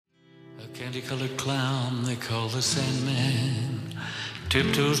A candy-colored clown they call the Sandman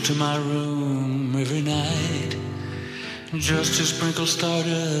tiptoes to my room every night just to sprinkle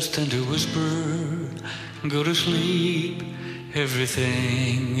stardust and to whisper, go to sleep,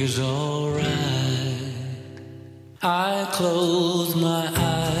 everything is alright. I close my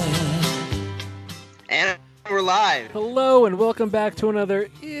eyes. And we're live. Hello and welcome back to another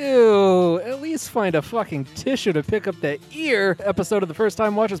at least find a fucking tissue to pick up that ear episode of the First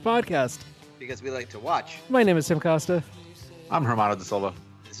Time Watchers podcast. Because we like to watch. My name is Tim Costa. I'm Hermano de Silva.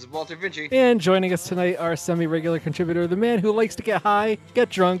 This is Walter Vinci. And joining us tonight, our semi-regular contributor, the man who likes to get high, get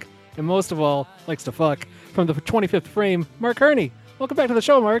drunk, and most of all, likes to fuck, from the 25th frame, Mark Herney. Welcome back to the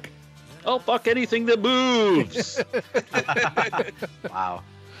show, Mark. I'll fuck anything that moves. Wow.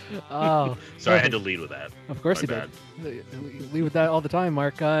 Oh, sorry, I had to lead with that. Of course My you did. Leave with that all the time,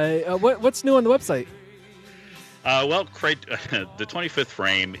 Mark. What's new on the website? Well, the 25th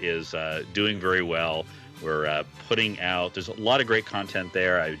frame is doing very well. We're putting out, there's a lot of great content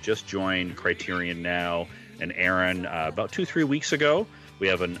there. I just joined Criterion Now and Aaron about 2-3 weeks ago. We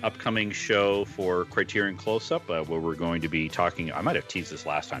have an upcoming show for Criterion Close-Up where we're going to be talking, I might have teased this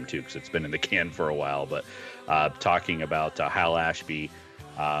last time too because it's been in the can for a while, but talking about Hal Ashby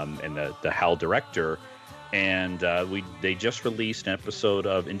and the Hal director. And they just released an episode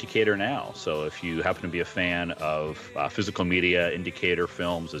of Indicator Now. So if you happen to be a fan of physical media, Indicator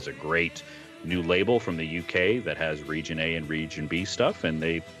Films is a great new label from the UK that has Region A and Region B stuff, and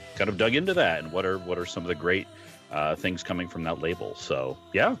they kind of dug into that and what are some of the great things coming from that label. So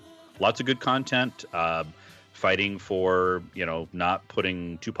yeah, lots of good content, fighting for not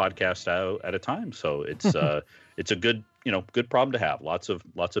putting 2 podcasts out at a time. So it's it's a good good problem to have. Lots of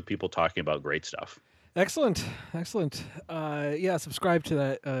people talking about great stuff. Excellent. Yeah, subscribe to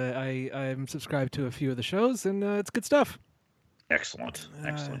that. I'm subscribed to a few of the shows, and it's good stuff. Excellent.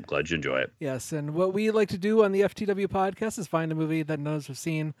 Glad you enjoy it. Yes, and what we like to do on the FTW podcast is find a movie that none of us have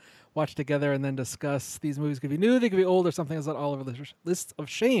seen, watch together, and then discuss. These movies could be new, they could be old, or something that's not all over the list of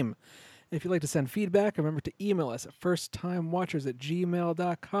shame. If you'd like to send feedback, remember to email us at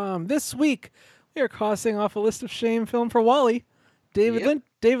firsttimewatchers@gmail.com. This week, we are crossing off a list of shame film for Wally, David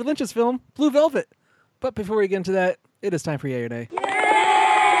Lynch's film, Blue Velvet. But before we get into that, it is time for Yay or Nay.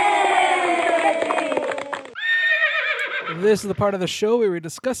 This is the part of the show where we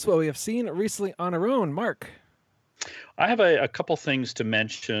discuss what we have seen recently on our own. Mark. I have a couple things to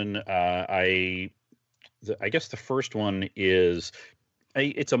mention. I guess the first one is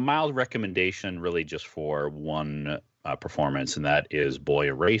it's a mild recommendation really just for one performance, and that is Boy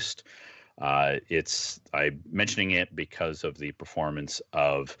Erased. I'm mentioning it because of the performance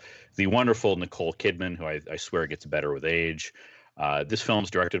of the wonderful Nicole Kidman, who I swear gets better with age. This film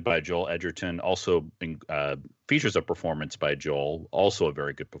is directed by Joel Edgerton, also features a performance by Joel, also a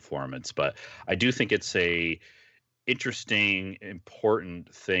very good performance. But I do think it's a interesting,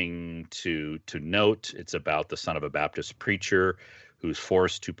 important thing to note. It's about the son of a Baptist preacher who's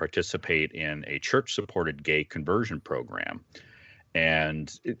forced to participate in a church-supported gay conversion program.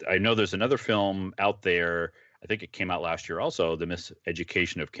 And I know there's another film out there, I think it came out last year also, The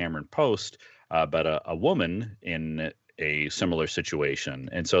Miseducation of Cameron Post, about a woman in a similar situation.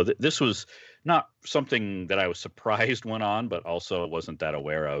 And so this was not something that I was surprised went on, but also wasn't that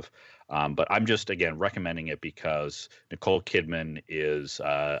aware of. But I'm just, again, recommending it because Nicole Kidman is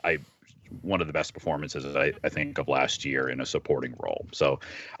one of the best performances, I think, of last year in a supporting role. So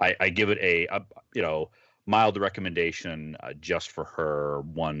I give it a mild recommendation just for her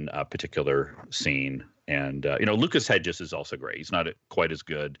one particular scene. And Lucas Hedges is also great. He's not quite as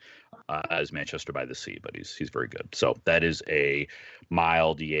good as Manchester by the Sea, but he's very good. So that is a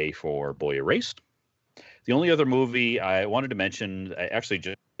mild yay for Boy Erased. The only other movie I wanted to mention, I actually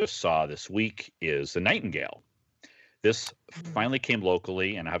just saw this week, is The Nightingale. This finally came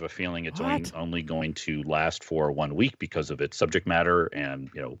locally, and I have a feeling it's only going to last for 1 week because of its subject matter. And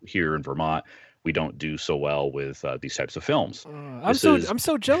here in Vermont, we don't do so well with these types of films. I'm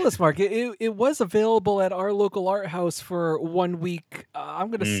so jealous, Mark. It was available at our local art house for 1 week. I'm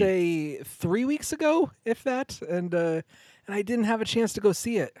going to say 3 weeks ago, if that, and I didn't have a chance to go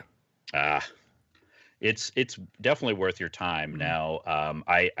see it. It's definitely worth your time. Now,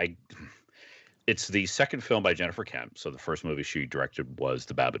 it's the second film by Jennifer Kent. So the first movie she directed was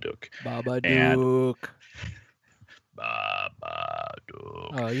The Babadook. Babadook.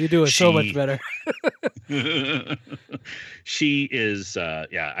 Oh, you do it so much better. She is,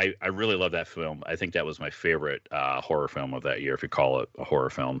 I really love that film. I think that was my favorite horror film of that year, if you call it a horror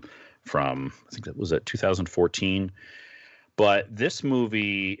film, from, I think that was 2014. But this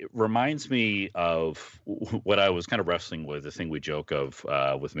movie reminds me of what I was kind of wrestling with. The thing we joke of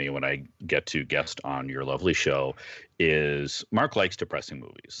with me when I get to guest on your lovely show is Mark likes depressing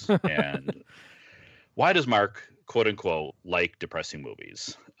movies. And why does Mark, quote unquote, like depressing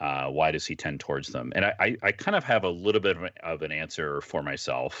movies? Why does he tend towards them? And I kind of have a little bit of an answer for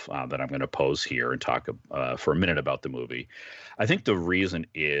myself that I'm going to pose here and talk for a minute about the movie. I think the reason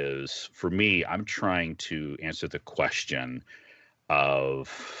is, for me, I'm trying to answer the question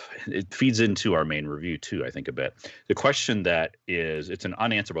of, it feeds into our main review too, I think a bit. The question that is, it's an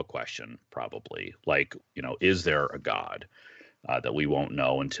unanswerable question, probably. Like, is there a God that we won't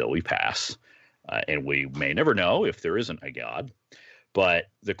know until we pass? And we may never know if there isn't a God. But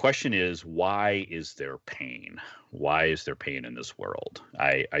the question is, why is there pain? Why is there pain in this world?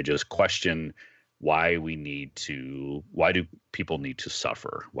 I just question why do people need to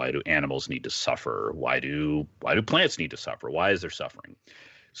suffer? Why do animals need to suffer? Why do plants need to suffer? Why is there suffering?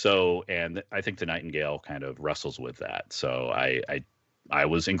 So, and I think The Nightingale kind of wrestles with that. So I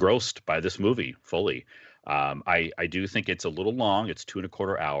was engrossed by this movie fully. I do think it's a little long. It's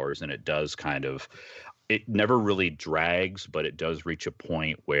 2.25 hours, and it does it never really drags, but it does reach a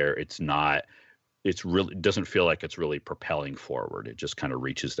point where it doesn't feel like it's really propelling forward. It just kind of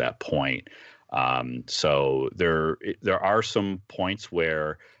reaches that point. So there are some points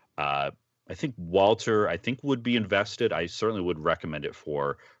where I think Walter would be invested. I certainly would recommend it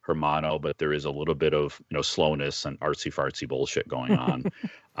for Hermano, but there is a little bit of slowness and artsy fartsy bullshit going on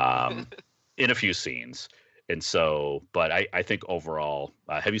in a few scenes. And so, but I think overall,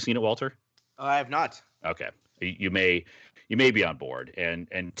 have you seen it, Walter? I have not. Okay, you may be on board.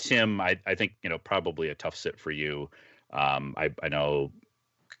 And Tim, I think probably a tough sit for you. I know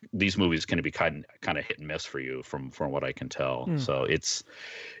these movies can be kind of hit and miss for you from what I can tell. So it's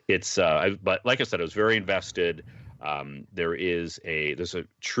but like I said, I was very invested. There's a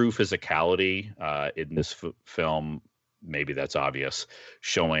true physicality in this film. Maybe that's obvious,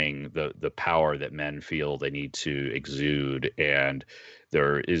 showing the power that men feel they need to exude. And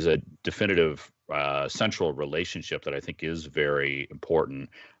there is a definitive central relationship that I think is very important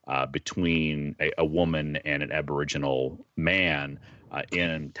between a woman and an Aboriginal man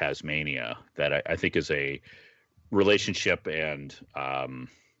in Tasmania that I think is a relationship and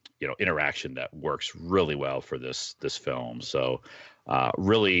interaction that works really well for this film. So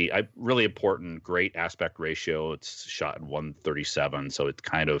really important, great aspect ratio. It's shot in 1:37, so it's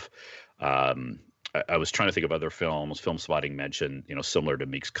kind of I was trying to think of other films. Film Spotting mentioned similar to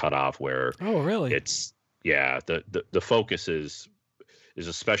Meek's Cutoff, where really it's the focus is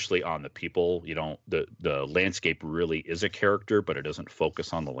especially on the people. The landscape really is a character, but it doesn't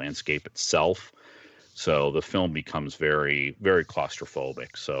focus on the landscape itself. So the film becomes very, very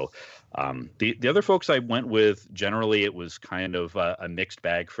claustrophobic. So the other folks I went with, generally it was kind of a mixed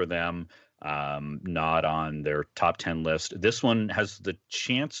bag for them, not on their top 10 list. This one has the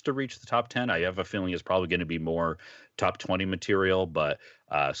chance to reach the top 10. I have a feeling it's probably going to be more top 20 material, but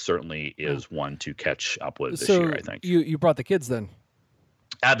certainly is one to catch up with this year, I think. You brought the kids then?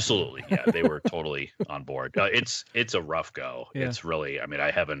 Absolutely. Yeah, they were totally on board. It's a rough go. Yeah. It's really,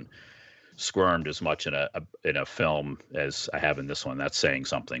 I haven't squirmed as much in a film as I have in this one. That's saying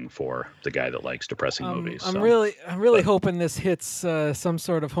something for the guy that likes depressing movies. I'm really hoping this hits some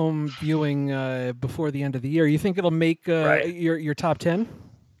sort of home viewing before the end of the year. You think it'll make your top 10?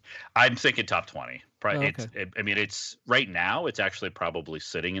 I'm thinking top 20. Probably. Oh, okay. It's right now. It's actually probably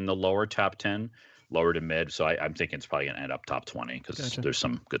sitting in the lower top 10, lower to mid. So I'm thinking it's probably going to end up top 20 because there's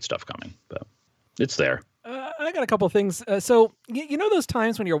some good stuff coming. But it's there. I got a couple of things. So you know those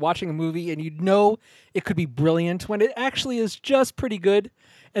times when you're watching a movie and you know it could be brilliant when it actually is just pretty good,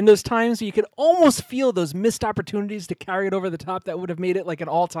 and those times you could almost feel those missed opportunities to carry it over the top that would have made it like an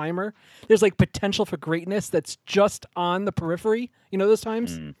all-timer. There's like potential for greatness that's just on the periphery. You know those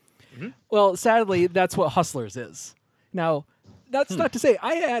times? Mm-hmm. Well, sadly, that's what Hustlers is. Now, that's not to say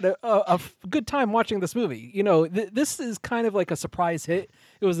I had a good time watching this movie. This is kind of like a surprise hit.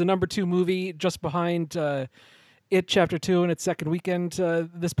 It was the number 2 movie just behind It Chapter 2 in its second weekend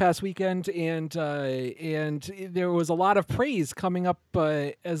this past weekend, and there was a lot of praise coming up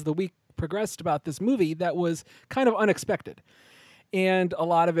as the week progressed about this movie that was kind of unexpected, and a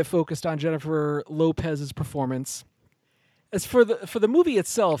lot of it focused on Jennifer Lopez's performance. As for the movie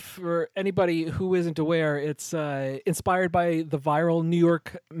itself, for anybody who isn't aware, it's inspired by the viral New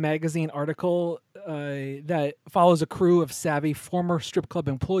York Magazine article that follows a crew of savvy former strip club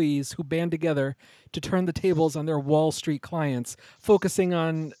employees who band together to turn the tables on their Wall Street clients, focusing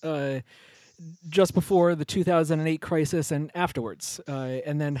on just before the 2008 crisis and afterwards,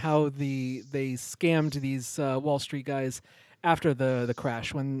 and then how they scammed these Wall Street guys after the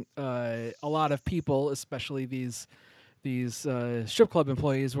crash, when a lot of people, especially these strip club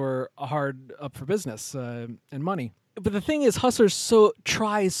employees, were hard up for business and money. But the thing is, Hustlers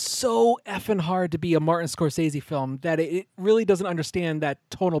tries so effing hard to be a Martin Scorsese film that it really doesn't understand that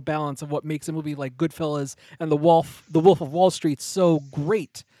tonal balance of what makes a movie like Goodfellas and The Wolf of Wall Street so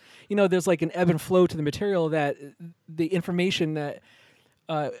great. There's like an ebb and flow to the material, that the information that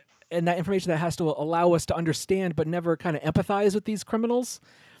and that information that has to allow us to understand but never kind of empathize with these criminals.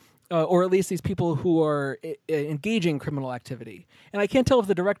 Or at least these people who are engaging in criminal activity. And I can't tell if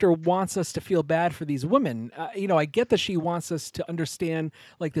the director wants us to feel bad for these women. I get that she wants us to understand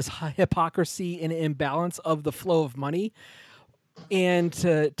like this hypocrisy and imbalance of the flow of money, and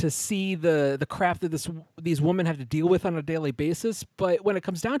to see the crap that these women have to deal with on a daily basis. But when it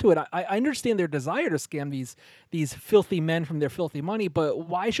comes down to it, I understand their desire to scam these filthy men from their filthy money, but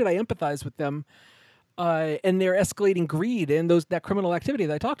why should I empathize with them? And their escalating greed and that criminal activity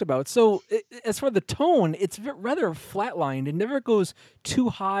that I talked about. So as for the tone, it's rather flatlined. It never goes too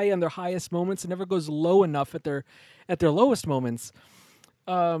high on their highest moments. It never goes low enough at their lowest moments.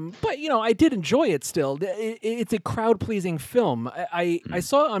 But I did enjoy it still. It's a crowd-pleasing film. I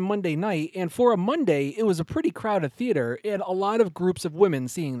saw it on Monday night, and for a Monday, it was a pretty crowded theater, and a lot of groups of women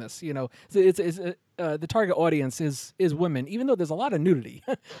seeing this. The target audience is women, even though there's a lot of nudity.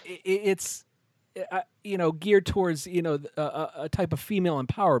 It's geared towards a type of female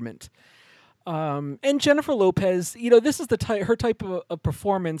empowerment, and Jennifer Lopez. This is her type of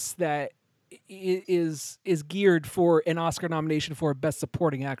performance that is geared for an Oscar nomination for Best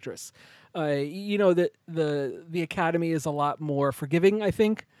Supporting Actress. The Academy is a lot more forgiving, I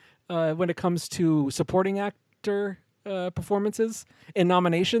think, when it comes to supporting actor performances and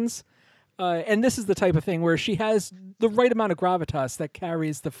nominations. And this is the type of thing where she has the right amount of gravitas that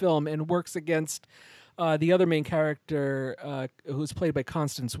carries the film and works against the other main character, who's played by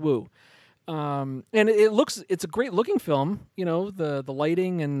Constance Wu. And it's a great looking film. The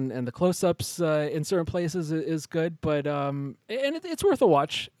lighting and the close-ups in certain places is good, but it's worth a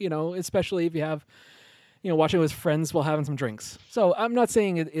watch. Especially if you have, watching with friends while having some drinks. So I'm not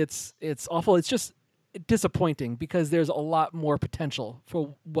saying it's awful. It's just disappointing because there's a lot more potential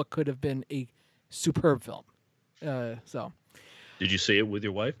for what could have been a superb film. Did you see it with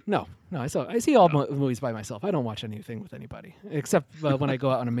your wife? No, I see all movies by myself. I don't watch anything with anybody except when I go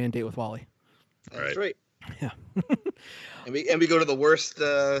out on a man date with Wally. That's right. Yeah. and we go to the worst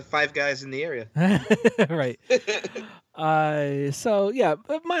Five Guys in the area. Right. So yeah,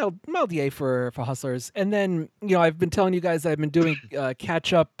 mild yay for Hustlers. And then, I've been telling you guys that I've been doing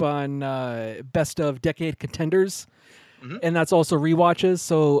catch up on best of decade contenders. Mm-hmm. And that's also rewatches.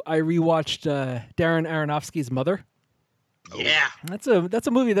 So I rewatched Darren Aronofsky's Mother. Yeah. That's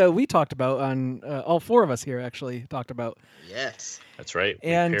a movie that we talked about on all four of us here actually talked about. Yes. That's right. We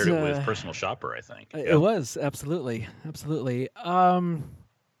and paired it with Personal Shopper, I think. It was absolutely. And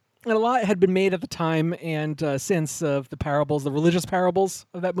a lot had been made at the time and since of the religious parables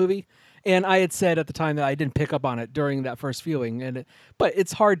of that movie. And I had said at the time that I didn't pick up on it during that first viewing, but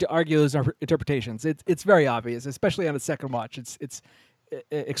it's hard to argue those interpretations. It's very obvious, especially on a second watch. It's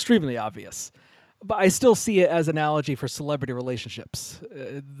extremely obvious. But I still see it as an analogy for celebrity relationships,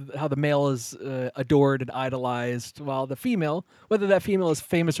 how the male is adored and idolized, while the female, whether that female is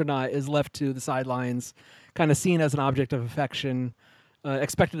famous or not, is left to the sidelines, kind of seen as an object of affection,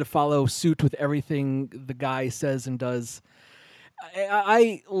 expected to follow suit with everything the guy says and does.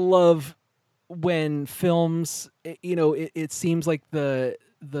 I love when films, it seems like the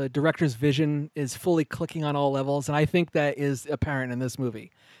director's vision is fully clicking on all levels, and I think that is apparent in this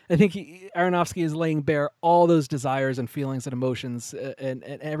movie. I think Aronofsky is laying bare all those desires and feelings and emotions, and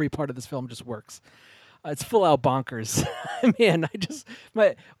every part of this film just works. It's full out bonkers. Man,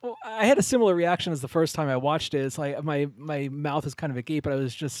 I had a similar reaction as the first time I watched it. It's like my mouth is kind of agape, but I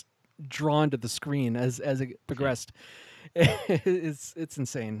was just drawn to the screen as it progressed. It's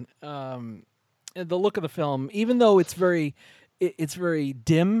insane. And the look of the film, even though it's very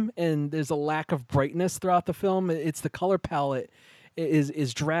dim and there's a lack of brightness throughout the film, it's the color palette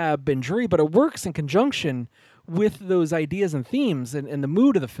is drab and dreary, but it works in conjunction with those ideas and themes and the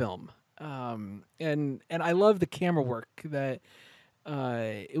mood of the film. And I love the camera work that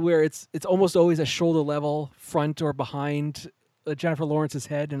where it's almost always a shoulder level, front or behind Jennifer Lawrence's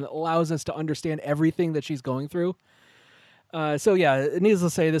head, and it allows us to understand everything that she's going through. So yeah, needless to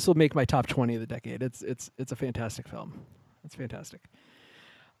say, this will make my top 20 of the decade. It's a fantastic film. It's fantastic.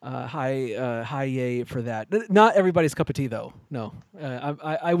 high yay for that. Not everybody's cup of tea, though. No,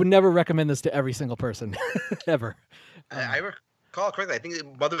 I would never recommend this to every single person ever. I recall correctly. I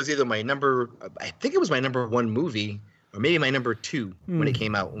think Mother was either my number. I think it was my number one movie, or maybe my number two when it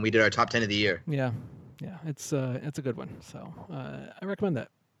came out when we did our top 10 of the year. Yeah, it's a good one. So I recommend that.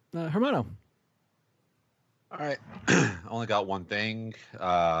 Hermano. All right, only got one thing.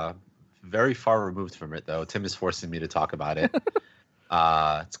 Very far removed from it though. Tim is forcing me to talk about it.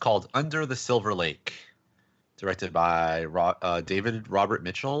 It's called Under the Silver Lake, directed by David Robert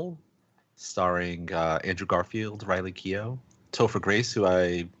Mitchell, starring Andrew Garfield, Riley Keough, Topher Grace, who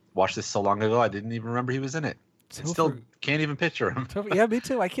I watched this so long ago I didn't even remember he was in it. I still can't even picture him. Yeah, me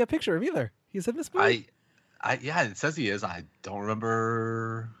too. I can't picture him either. He's in this movie. Yeah, it says he is. I don't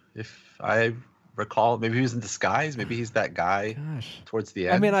remember if I recall. Maybe he was in disguise. Maybe he's that guy towards the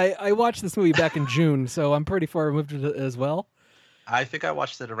end. I mean, I watched this movie back in June, so I'm pretty far removed as well. I think I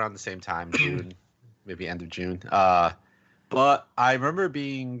watched it around the same time, June, maybe end of June. But I remember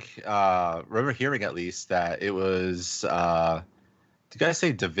hearing at least that it was. Did you guys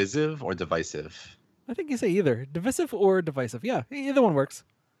say divisive or divisive? I think you say either divisive or divisive. Yeah, either one works.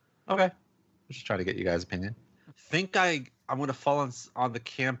 Okay, I'm just trying to get you guys' opinion. I think I'm going to fall on the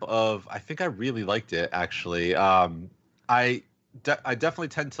camp of I think I really liked it actually. I definitely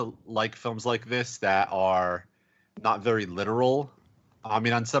tend to like films like this that are not very literal. I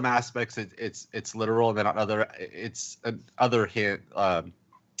mean, on some aspects it's literal, and then on the other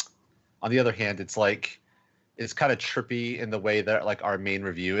hand, it's like it's kind of trippy in the way that like our main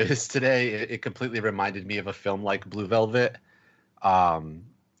review is today. It completely reminded me of a film like Blue Velvet,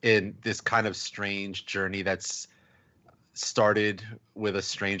 in this kind of strange journey that's started with a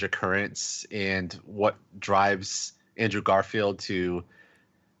strange occurrence, and what drives Andrew Garfield to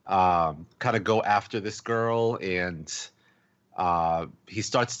kind of go after this girl, and he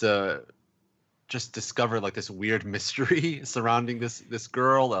starts to just discover like this weird mystery surrounding this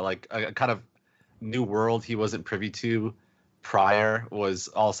girl, like a kind of new world he wasn't privy to prior was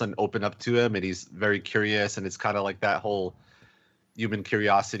all of a sudden opened up to him, and he's very curious, and it's kind of like that whole human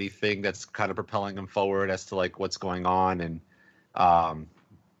curiosity thing that's kind of propelling him forward as to like what's going on, and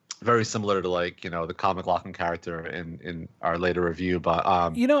very similar to like, you know, the Kyle MacLachlan character in our later review.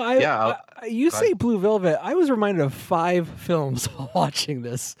 But you say Blue Velvet, I was reminded of 5 films while watching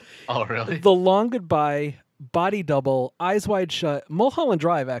this. Oh, really? The Long Goodbye, Body Double, Eyes Wide Shut, Mulholland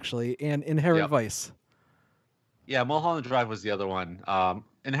Drive, actually, and Inherent Vice. Yeah, Mulholland Drive was the other one.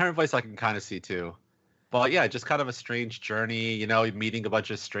 Inherent Vice I can kind of see too. But yeah, just kind of a strange journey, you know, meeting a bunch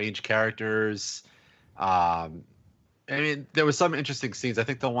of strange characters. I mean, there was some interesting scenes. I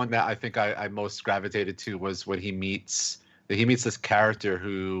think the one that I most gravitated to was when he meets this character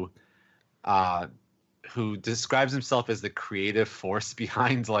who describes himself as the creative force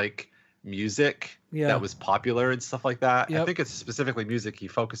behind like music that was popular and stuff like that. Yep. I think it's specifically music he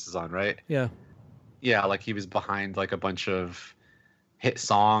focuses on, right? Yeah. Yeah, like he was behind like a bunch of hit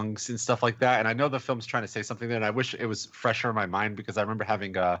songs and stuff like that. And I know the film's trying to say something there, and I wish it was fresher in my mind because I remember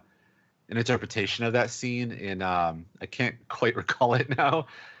having an interpretation of that scene, and I can't quite recall it now.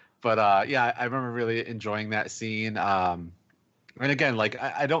 But yeah, I remember really enjoying that scene. And again, like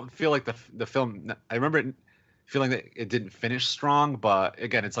I don't feel like the film. I remember it feeling that it didn't finish strong, but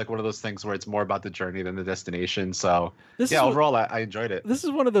again, it's like one of those things where it's more about the journey than the destination. So overall, I enjoyed it. This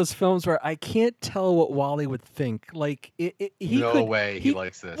is one of those films where I can't tell what Wally would think. Like he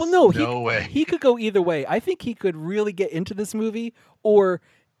likes this. Well, no way. He could go either way. I think he could really get into this movie, or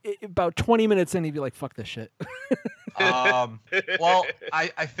about 20 minutes in, he'd be like, "Fuck this shit." Well,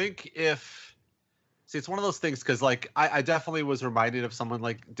 I think it's one of those things because like I definitely was reminded of someone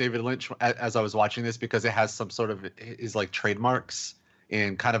like David Lynch as I was watching this, because it has some sort of his like trademarks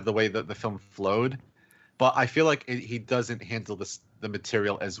and kind of the way that the film flowed. But I feel like he doesn't handle the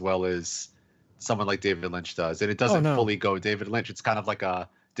material as well as someone like David Lynch does, and it doesn't fully go David Lynch. It's kind of like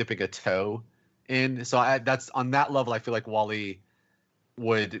dipping a toe in. So that's on that level. I feel like Wally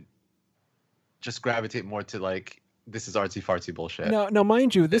would just gravitate more to like, this is artsy fartsy bullshit. Now,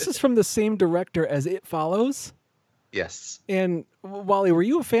 mind you, this is from the same director as It Follows. Yes. And Wally, were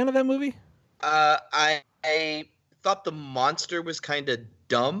you a fan of that movie? I thought the monster was kind of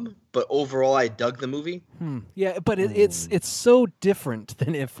dumb, but overall, I dug the movie. Yeah, but it's so different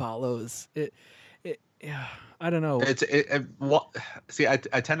than It Follows. Yeah, I don't know. See, I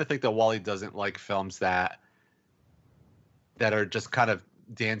tend to think that Wally doesn't like films that are just kind of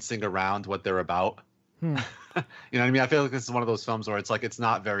dancing around what they're about. You know what I mean? I feel like this is one of those films where it's like it's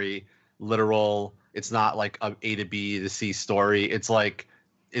not very literal. It's not like a A to B to C story. It's like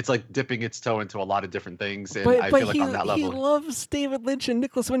it's like dipping its toe into a lot of different things, and But I feel like he, on that he level, loves David Lynch and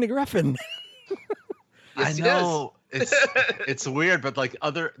Nicholas Winding Refn. I Yes, he does. know it's weird, but like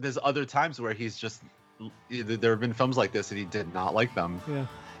there's other times where he's just there have been films like this and he did not like them, Yeah.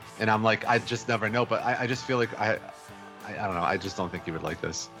 and I'm like, I just never know. But I just feel like I don't know. I just don't think he would like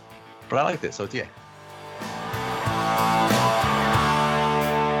this, but I liked it, so it's yeah.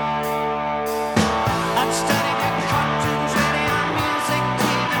 I've studied with cartoons, radio, music,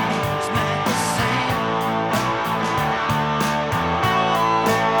 TV, news, magazine.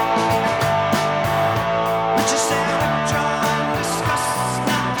 We just say withdraw and discuss,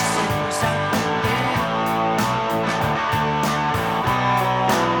 not the series out there.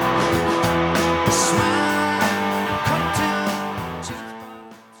 Smile,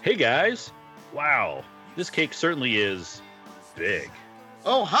 cartoon, Hey guys! Wow, this cake certainly is big.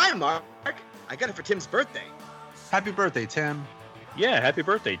 Oh, hi, Mark. I got it for Tim's birthday. Happy birthday, Tim. Yeah, happy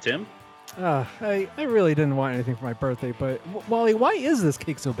birthday, Tim. I really didn't want anything for my birthday, but Wally, why is this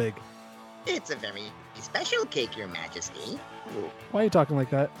cake so big? It's a very special cake, Your Majesty. Why are you talking like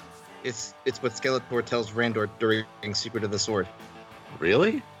that? It's what Skeletor tells Randor during Secret of the Sword.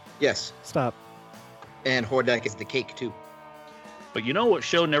 Really? Yes, Stop. and Hordak is the cake too. But you know what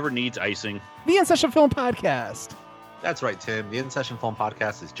show never needs icing? The In Session Film Podcast. That's right, Tim. The In Session Film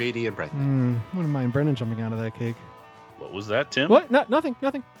Podcast is JD and Brendan. Wouldn't mind Brendan jumping out of that cake. What was that, Tim? What? No, nothing.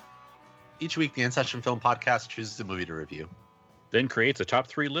 Each week, the In Session Film Podcast chooses a movie to review. Then creates a top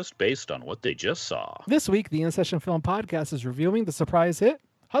 3 list based on what they just saw. This week, the In Session Film Podcast is reviewing the surprise hit,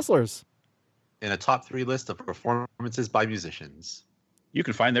 Hustlers. In a top 3 list of performances by musicians. You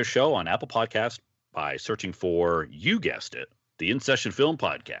can find their show on Apple Podcast by searching for, you guessed it, the In Session Film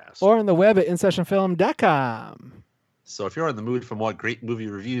Podcast. Or on the web at InSessionFilm.com. So if you're in the mood for more great movie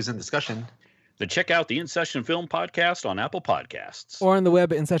reviews and discussion, Then check out the In Session Film Podcast on Apple Podcasts. Or on the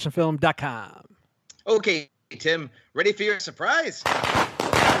web at InSessionFilm.com. Okay, Tim, ready for your surprise?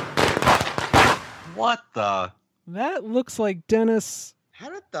 what the? That looks like Dennis. How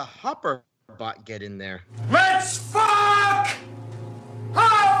did the Hopper bot get in there? Let's fuck!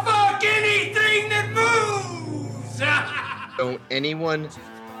 I'll fuck anything that moves! Don't anyone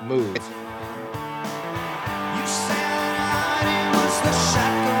move. You said it was the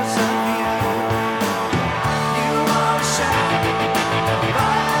shackles of you. You are shackled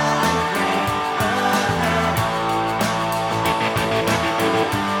by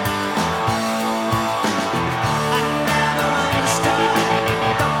I never understood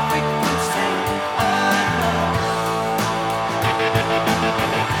the frequency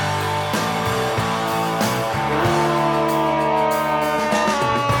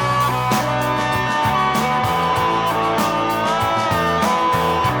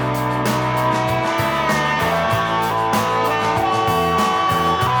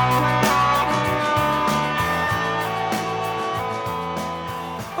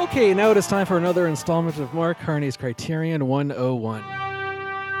Okay, now it is time for another installment of Mark Harney's Criterion 101.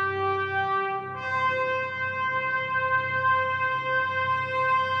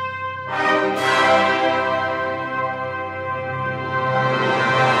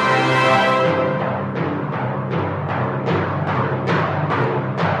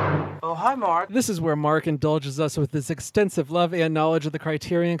 Oh, hi, Mark. This is where Mark indulges us with his extensive love and knowledge of the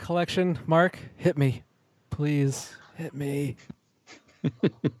Criterion Collection. Mark, hit me. Please, hit me.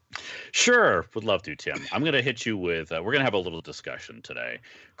 Sure, would love to, Tim. I'm going to hit you with, we're going to have a little discussion today,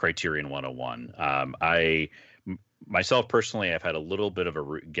 Criterion 101. Myself personally, I've had a little bit of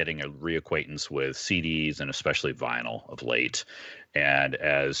getting a reacquaintance with CDs and especially vinyl of late. And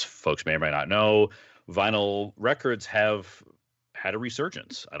as folks may or may not know, vinyl records have had a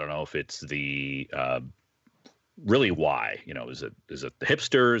resurgence. I don't know if it's the really why. You know, is it the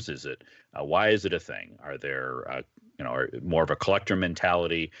hipsters? Is it why is it a thing? Are there are more of a collector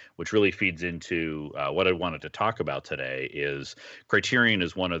mentality, which really feeds into what I wanted to talk about today. Is Criterion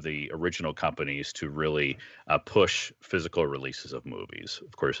is one of the original companies to really push physical releases of movies.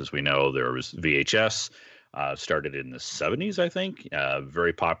 Of course, as we know, there was VHS. Started in the 70s, I think,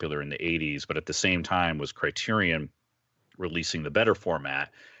 very popular in the 80s, but at the same time was Criterion releasing the better format,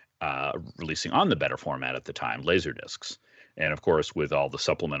 releasing on the better format at the time, Laserdiscs. And of course, with all the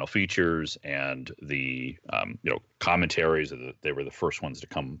supplemental features and the commentaries, they were the first ones to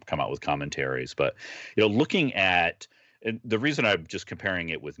come out with commentaries. But looking at, and the reason I'm just comparing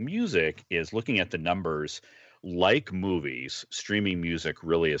it with music is looking at the numbers. Like movies, streaming music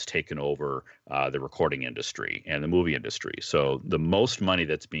really has taken over the recording industry and the movie industry. So the most money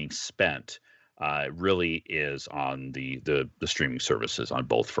that's being spent really is on the streaming services on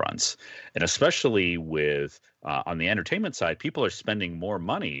both fronts, and especially with on the entertainment side, people are spending more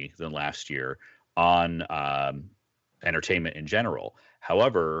money than last year on entertainment in general.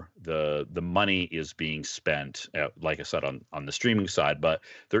 However, the money is being spent, like I said, on the streaming side, but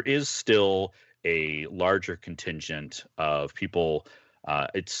there is still a larger contingent of people. I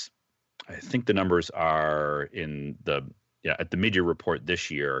think the numbers are in the at the mid-year report this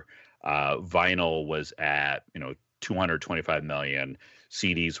year. Vinyl was at 225 million.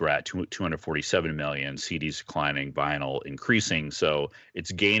 CDs were at 247 million. CDs declining, vinyl increasing. So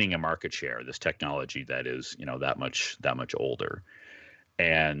it's gaining a market share. This technology that is that much older,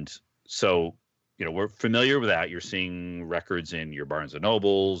 and so we're familiar with that. You're seeing records in your Barnes and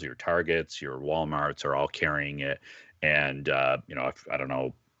Nobles, your Targets, your WalMarts are all carrying it, and I don't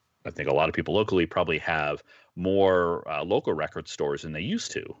know. I think a lot of people locally probably have more local record stores than they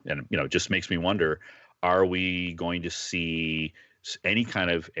used to. And, it just makes me wonder, are we going to see any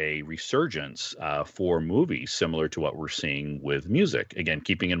kind of a resurgence for movies similar to what we're seeing with music? Again,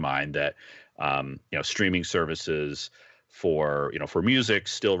 keeping in mind that, streaming services for music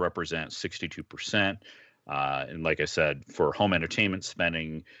still represent 62%. And like I said, for home entertainment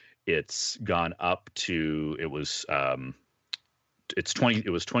spending, it's gone up to, it was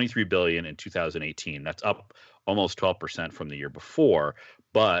 23 billion in 2018. That's up almost 12% from the year before,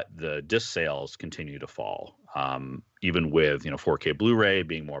 but the disc sales continue to fall. Even with 4K Blu-ray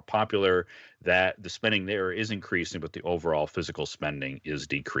being more popular, that the spending there is increasing, but the overall physical spending is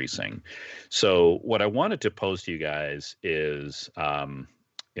decreasing. So what I wanted to pose to you guys is,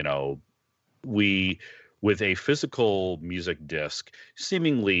 with a physical music disc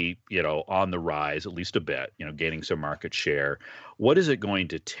seemingly, on the rise, at least a bit, gaining some market share, what is it going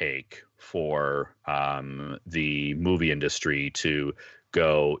to take for the movie industry to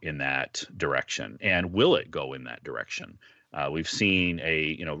go in that direction? And will it go in that direction? We've seen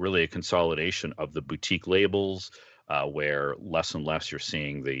really a consolidation of the boutique labels, where less and less you're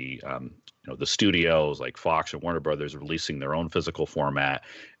seeing the studios like Fox and Warner Brothers releasing their own physical format,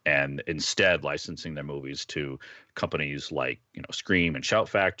 and instead licensing their movies to companies like Scream and Shout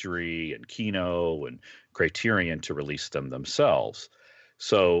Factory and Kino and Criterion to release them themselves.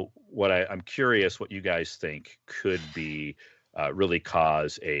 So I'm curious what you guys think could be really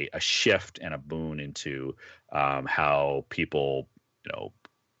cause a shift and a boon into how people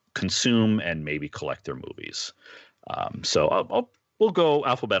consume and maybe collect their movies. So we'll go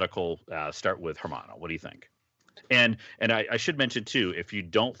alphabetical. Start with Hermano. What do you think? And I should mention too, if you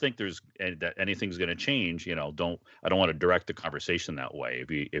don't think that anything's going to change, I don't want to direct the conversation that way.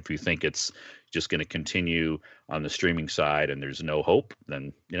 If you think it's just going to continue on the streaming side and there's no hope,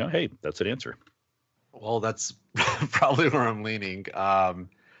 then hey, that's an answer. Well, that's probably where I'm leaning.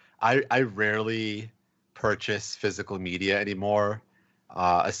 I rarely purchase physical media anymore,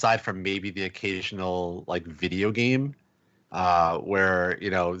 aside from maybe the occasional video game. Where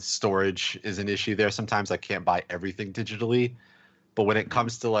storage is an issue there. Sometimes I can't buy everything digitally, but when it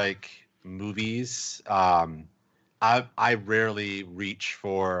comes to movies, I rarely reach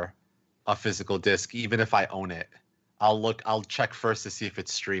for a physical disc, even if I own it. I'll check first to see if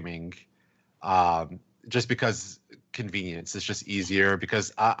it's streaming, just because convenience. It's just easier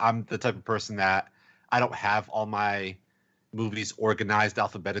because I'm the type of person that I don't have all my movies organized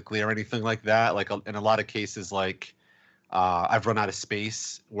alphabetically or anything like that. In a lot of cases, I've run out of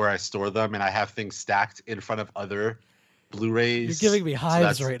space where I store them, and I have things stacked in front of other Blu-rays. You're giving me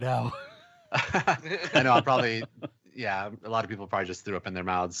hives right now. I know. A lot of people probably just threw up in their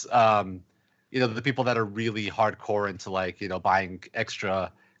mouths. The people that are really hardcore into buying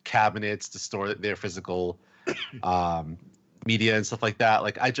extra cabinets to store their physical media and stuff like that.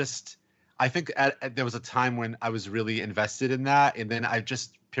 I think there was a time when I was really invested in that, and then I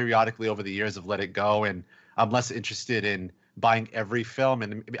just periodically over the years have let it go, and I'm less interested in buying every film,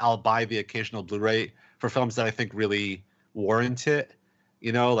 and I'll buy the occasional Blu-ray for films that I think really warrant it.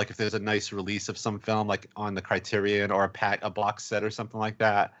 If there's a nice release of some film, on the Criterion or a box set or something like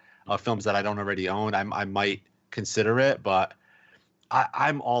that, films that I don't already own, I might consider it. But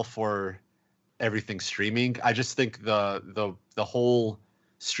I'm all for everything streaming. I just think the whole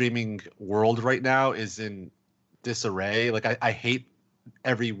streaming world right now is in disarray. I hate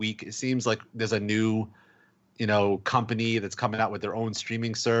every week. It seems like there's a new company that's coming out with their own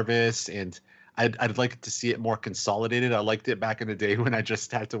streaming service, and I'd like to see it more consolidated. I liked it back in the day when I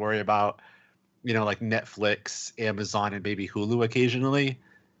just had to worry about, Netflix, Amazon, and maybe Hulu occasionally.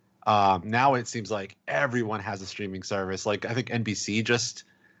 Now it seems like everyone has a streaming service. I think NBC just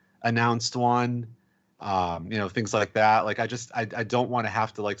announced one. things like that. Like I don't want to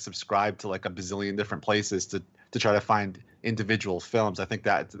have to like subscribe to like a bazillion different places to try to find individual films. I think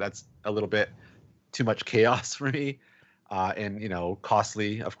that's a little bit too much chaos for me, and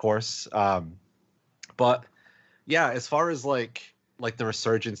costly, of course. But yeah, as far as like the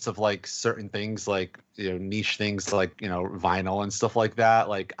resurgence of like certain things, like niche things like vinyl and stuff like that,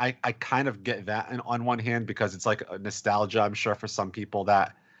 like I kind of get that on one hand, because it's like a nostalgia, I'm sure, for some people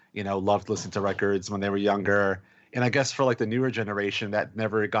that loved listening to records when they were younger, and I guess for like the newer generation that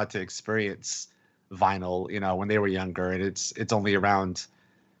never got to experience vinyl when they were younger, and it's only around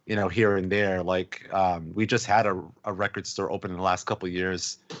here and there. Like we just had a record store open in the last couple of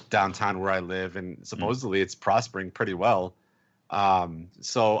years downtown where I live, and supposedly it's prospering pretty well.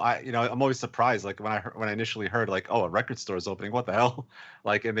 So I'm always surprised, like when I initially heard like, oh, a record store is opening, what the hell?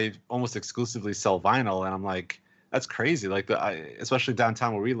 Like, and they almost exclusively sell vinyl, and I'm like, that's crazy. Like especially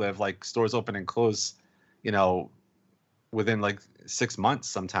downtown where we live, like stores open and close, within like 6 months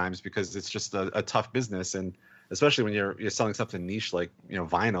sometimes, because it's just a tough business, and especially when you're selling something niche like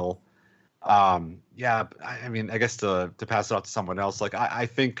vinyl. Yeah, I mean, I guess to pass it off to someone else, like I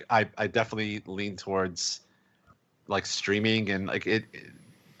think I definitely lean towards like streaming, and like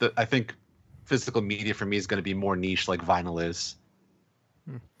I think physical media for me is going to be more niche like vinyl is.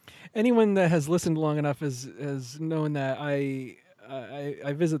 Anyone that has listened long enough has known that I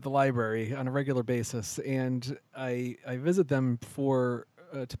visit the library on a regular basis, and I visit them for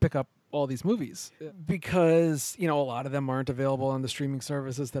to pick up all these movies, because a lot of them aren't available on the streaming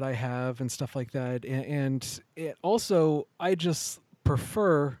services that I have and stuff like that, and it also, I just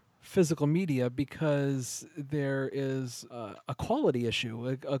prefer physical media because there is a quality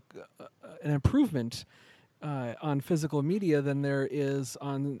issue, an improvement on physical media than there is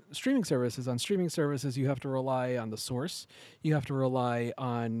on streaming services. On streaming services, you have to rely on the source, you have to rely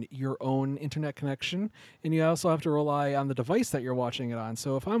on your own internet connection, and you also have to rely on the device that you're watching it on.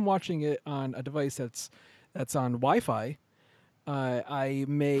 So if I'm watching it on a device that's on Wi-Fi, I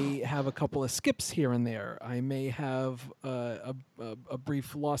may have a couple of skips here and there. I may have a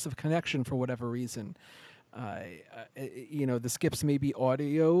brief loss of connection for whatever reason. The skips may be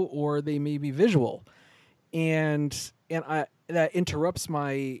audio or they may be visual. And that interrupts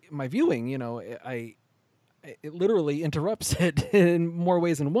my viewing. It literally interrupts it in more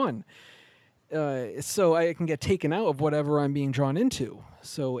ways than one. So I can get taken out of whatever I'm being drawn into.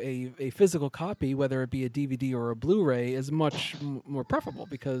 So a physical copy, whether it be a DVD or a Blu-ray, is much more preferable,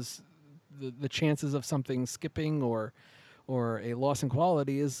 because the chances of something skipping or a loss in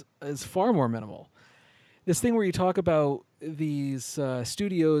quality is far more minimal. This thing where you talk about these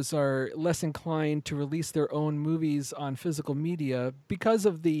studios are less inclined to release their own movies on physical media because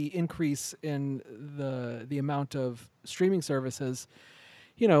of the increase in the amount of streaming services.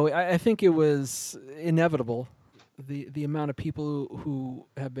 I think it was inevitable. The amount of people who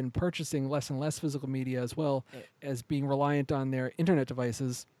have been purchasing less and less physical media, as well as being reliant on their internet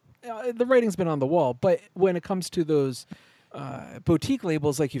devices, the writing's been on the wall. But when it comes to those boutique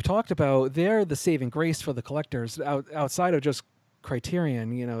labels like you've talked about, they're the saving grace for the collectors outside of just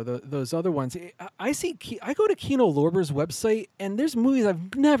Criterion. Those other ones. I go to Kino Lorber's website, and there's movies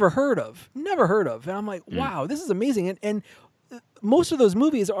I've never heard of, and I'm like, wow, this is amazing. And most of those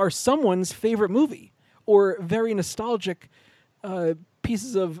movies are someone's favorite movie or very nostalgic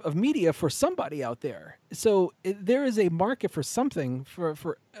pieces of media for somebody out there. So there is a market for something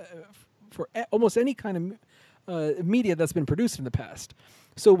for almost any kind of media that's been produced in the past.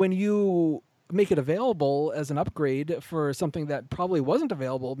 So when you make it available as an upgrade for something that probably wasn't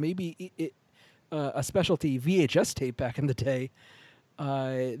available, maybe a specialty VHS tape back in the day,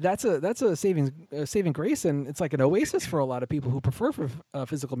 that's a saving grace, and it's like an oasis for a lot of people who prefer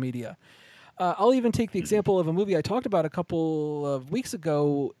physical media. I'll even take the example of a movie I talked about a couple of weeks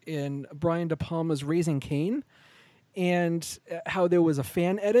ago in Brian De Palma's Raising Cain, and how there was a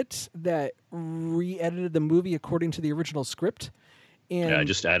fan edit that re-edited the movie according to the original script. And I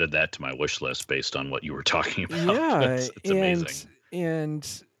just added that to my wish list based on what you were talking about. Yeah, it's amazing.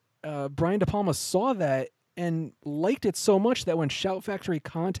 And Brian De Palma saw that and liked it so much that when Shout Factory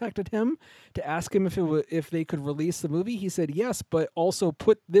contacted him to ask him if they could release the movie, he said yes, but also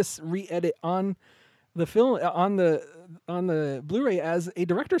put this re-edit on the film on the Blu-ray as a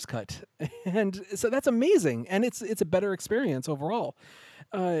director's cut. And so that's amazing, and it's a better experience overall.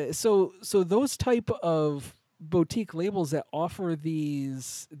 So those type of boutique labels that offer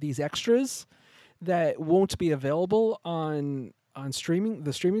these extras that won't be available on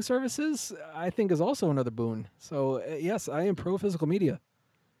the streaming services, I think is also another boon. So yes, I am pro physical media.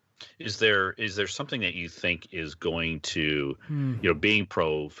 Is there something that you think is going to, being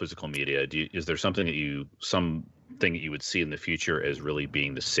pro physical media? Is there something something that you would see in the future as really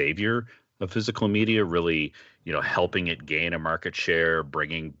being the savior of physical media, really, helping it gain a market share,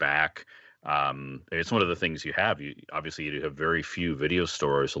 bringing back? It's one of the things you have. Obviously you have very few video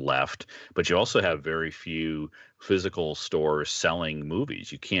stores left, but you also have very few physical stores selling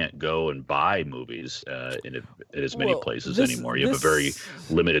movies. You can't go and buy movies in as many places anymore. You have a very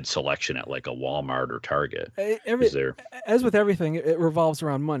limited selection at like a Walmart or Target. As with everything, it revolves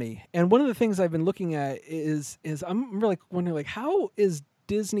around money. And one of the things I've been looking at is I'm really wondering, like, how is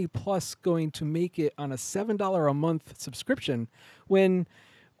Disney Plus going to make it on a $7 a month subscription when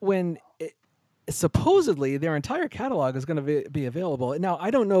supposedly their entire catalog is going to be available. Now,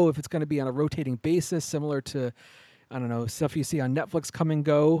 I don't know if it's going to be on a rotating basis, similar to, I don't know, stuff you see on Netflix come and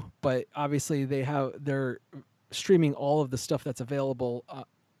go, but obviously they're streaming all of the stuff that's available,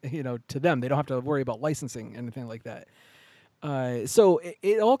 to them. They don't have to worry about licensing, anything like that. So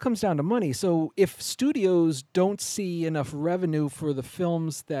it all comes down to money. So if studios don't see enough revenue for the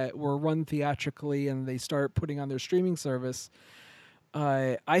films that were run theatrically and they start putting on their streaming service,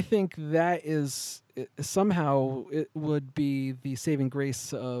 I think that is somehow it would be the saving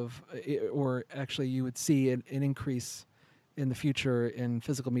grace of, or actually you would see an increase in the future in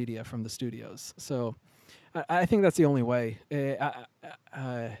physical media from the studios. So I think that's the only way.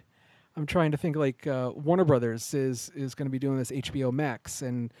 I'm trying to think, like, Warner Brothers is going to be doing this HBO Max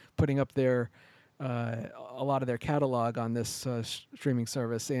and putting up a lot of their catalog on this streaming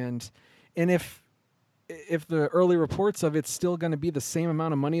service, and if the early reports of it's still going to be the same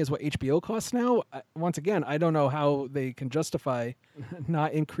amount of money as what HBO costs now, once again, I don't know how they can justify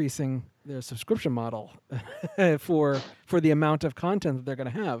not increasing their subscription model for the amount of content that they're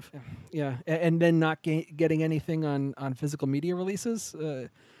going to have. Yeah, and then not getting anything on physical media releases.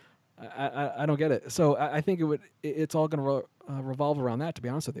 I don't get it. So I think it's all going to revolve around that, to be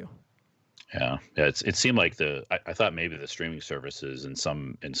honest with you. Yeah. It seemed like I thought maybe the streaming services in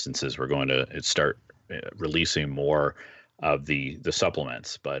some instances were going to start releasing more of the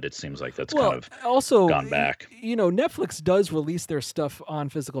supplements, but it seems like that's kind of also gone back. Netflix does release their stuff on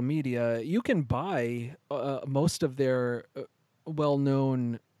physical media. You can buy most of their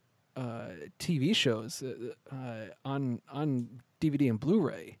well-known TV shows on DVD and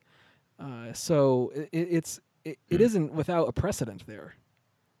Blu-ray. So it isn't without a precedent there.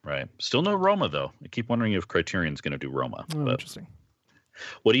 Right. Still no Roma, though. I keep wondering if Criterion's going to do Roma. Oh, interesting.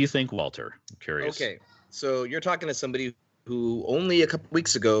 What do you think, Walter? I'm curious. Okay, so you're talking to somebody who only a couple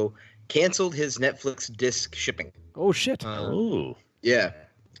weeks ago canceled his Netflix disc shipping. Oh, shit. Yeah.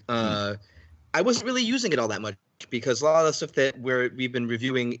 I wasn't really using it all that much because a lot of the stuff that we've been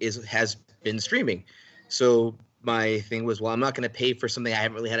reviewing has been streaming. So my thing was, well, I'm not going to pay for something I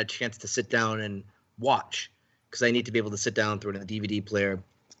haven't really had a chance to sit down and watch because I need to be able to sit down, throw it in a DVD player,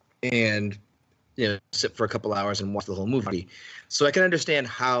 and sit for a couple hours and watch the whole movie. So I can understand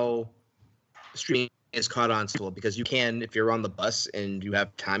how streaming is caught on still, because you can, if you're on the bus and you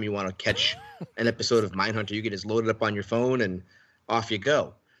have time, you want to catch an episode of Mindhunter, you can just load it up on your phone and off you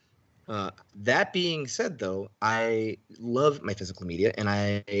go. That being said, though, I love my physical media and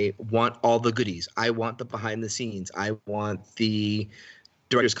I want all the goodies. I want the behind the scenes. I want the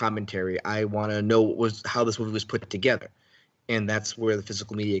director's commentary. I want to know how this movie was put together. And that's where the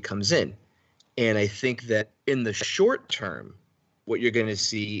physical media comes in. And I think that in the short term, what you're going to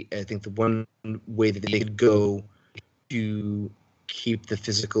see, I think the one way that they could go to keep the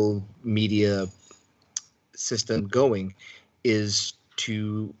physical media system going is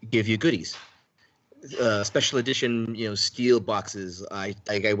to give you goodies. Special edition, steel boxes. I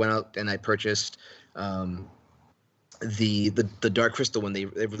went out and I purchased the Dark Crystal when they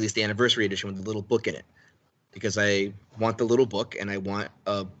released the anniversary edition with the little book in it, because I want the little book and I want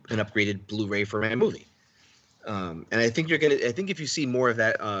an upgraded Blu-ray for my movie. And I think I think if you see more of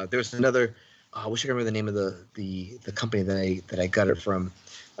that, there's another. I wish I could remember the name of the company that I got it from,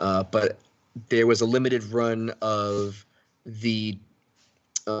 but there was a limited run of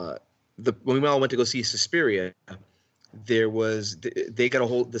when we all went to go see Suspiria, they got a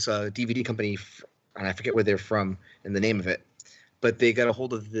hold this DVD company, and I forget where they're from and the name of it, but they got a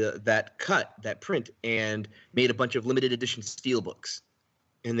hold of that print, and made a bunch of limited edition steelbooks,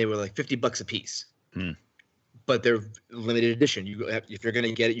 and they were like $50 a piece. But they're limited edition. If you're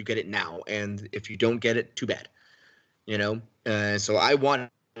gonna get it, you get it now, and if you don't get it, too bad. So I wanted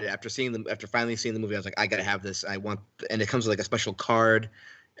it after finally seeing the movie. I was like, I gotta have this. And it comes with like a special card.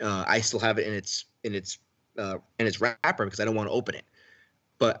 I still have it in its wrapper because I don't want to open it,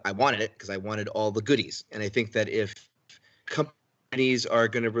 but I wanted it because I wanted all the goodies. And I think that if companies are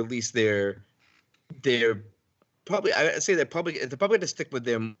going to release their probably, I'd say they're probably going to stick with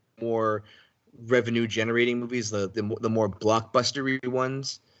their more revenue generating movies, the more blockbustery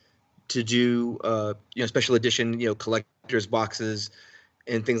ones, to do special edition, collector's boxes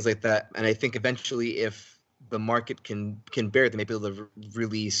and things like that. And I think eventually, if the market can bear it, they may be able to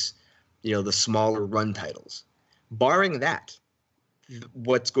release the smaller run titles. Barring that,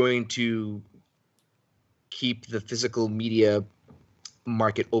 what's going to keep the physical media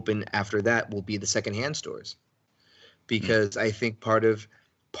market open after that will be the secondhand stores, because I think part of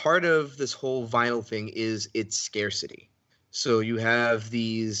this whole vinyl thing is its scarcity. So you have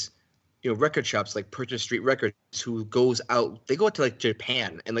these record shops like Purchase Street Records who they go out to like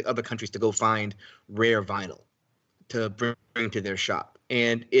Japan and like other countries to go find rare vinyl to bring to their shop.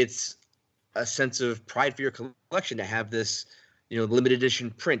 And it's a sense of pride for your collection to have this limited edition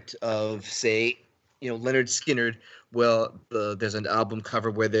print of, say, Leonard Skinner. Well, there's an album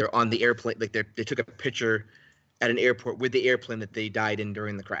cover where they're on the airplane, like they took a picture at an airport with the airplane that they died in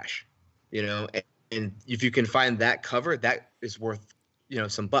during the crash. And if you can find that cover, that is worth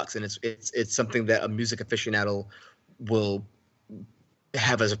some bucks, and it's something that a music aficionado will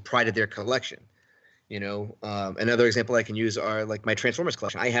have as a pride of their collection. Another example I can use are like my Transformers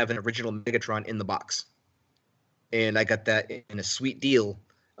collection. I have an original Megatron in the box, and I got that in a sweet deal.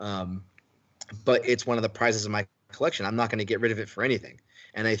 But it's one of the prizes of my collection. I'm not going to get rid of it for anything.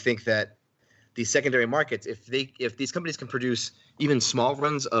 And I think that these secondary markets, if these companies can produce even small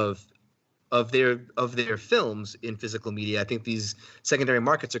runs of their films in physical media, I think these secondary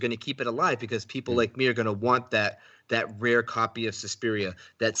markets are going to keep it alive, because people like me are going to want that rare copy of Suspiria,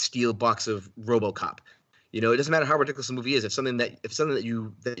 that steel box of RoboCop. It doesn't matter how ridiculous a movie is. If something that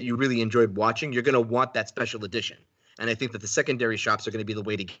you really enjoyed watching, you're going to want that special edition. And I think that the secondary shops are going to be the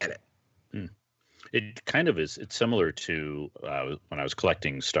way to get it. It kind of is. It's similar to when I was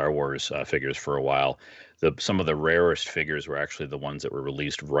collecting Star Wars figures for a while. Some of the rarest figures were actually the ones that were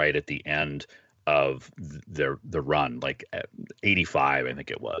released right at the end of the run, like 85, I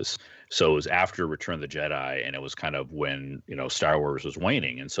think it was. So it was after Return of the Jedi, and it was kind of when Star Wars was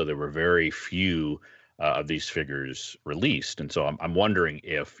waning, and so there were very few of these figures released. And so I'm wondering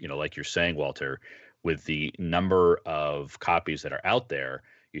if, like you're saying, Walter, with the number of copies that are out there,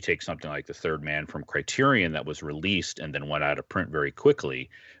 you take something like The Third Man from Criterion that was released and then went out of print very quickly,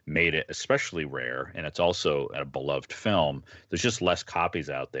 made it especially rare, and it's also a beloved film. There's just less copies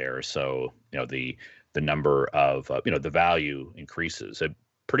out there, so the number of the value increases.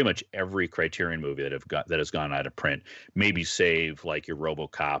 Pretty much every Criterion movie that has gone out of print, maybe save like your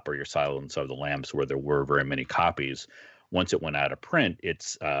RoboCop or your Silence of the Lambs, where there were very many copies. Once it went out of print,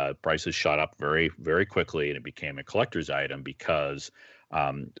 its prices shot up very, very quickly, and it became a collector's item because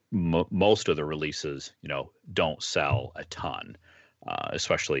most of the releases, don't sell a ton,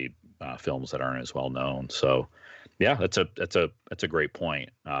 especially films that aren't as well known. So, yeah, that's a great point.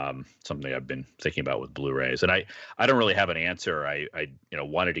 Something I've been thinking about with Blu-rays, and I don't really have an answer. I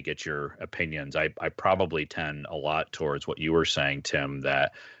wanted to get your opinions. I probably tend a lot towards what you were saying, Tim,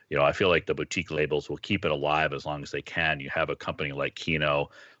 that I feel like the boutique labels will keep it alive as long as they can. You have a company like Kino,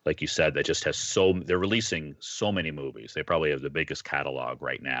 like you said, that just has they're releasing so many movies. They probably have the biggest catalog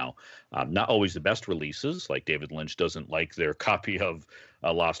right now. Not always the best releases, like David Lynch doesn't like their copy of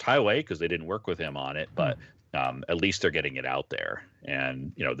Lost Highway because they didn't work with him on it, but at least they're getting it out there.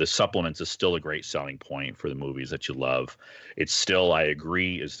 And, the supplements is still a great selling point for the movies that you love. It's still, I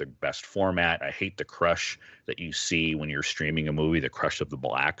agree, is the best format. I hate the crush that you see when you're streaming a movie, the crush of the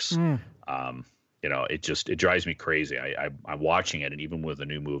blacks. It drives me crazy. I'm watching it, and even with a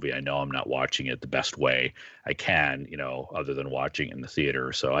new movie, I know I'm not watching it the best way I can, other than watching it in the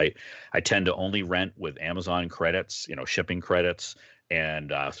theater. So I tend to only rent with Amazon credits, shipping credits,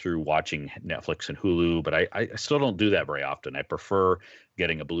 and through watching Netflix and Hulu. But I still don't do that very often. I prefer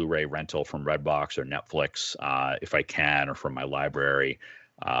getting a Blu-ray rental from Redbox or Netflix if I can, or from my library,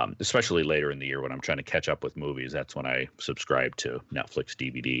 especially later in the year when I'm trying to catch up with movies. That's when I subscribe to Netflix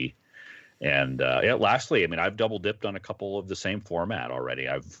DVD. And lastly, I've double dipped on a couple of the same format already.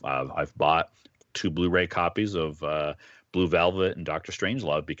 I've bought 2 Blu-ray copies of Blue Velvet and Doctor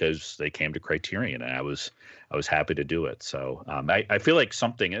Strangelove because they came to Criterion, and I was happy to do it. So I feel like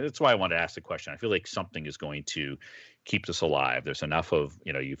something. That's why I wanted to ask the question. I feel like something is going to keep this alive. There's enough of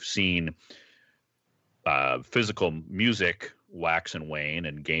you've seen physical music wax and wane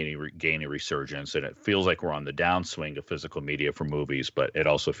and gain a resurgence, and it feels like we're on the downswing of physical media for movies, but it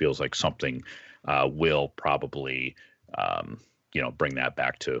also feels like something will probably bring that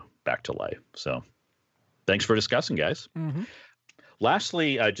back to life. So thanks for discussing, guys.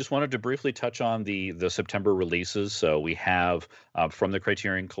 Lastly, I just wanted to briefly touch on the September releases. So we have from the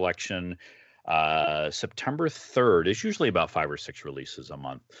Criterion Collection, September 3rd is usually about 5 or 6 releases a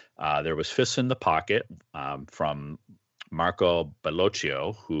month. There was Fists in the Pocket from Marco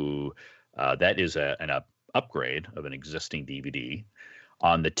Bellocchio, who that is an upgrade of an existing DVD.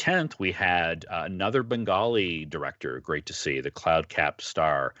 On the 10th, we had another Bengali director, great to see, the Cloud Cap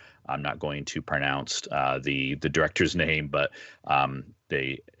Star. I'm not going to pronounce the director's name, but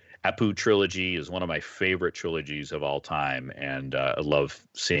the Apu trilogy is one of my favorite trilogies of all time, and I love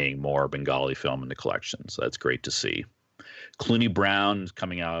seeing more Bengali film in the collection, so that's great to see. Clooney Brown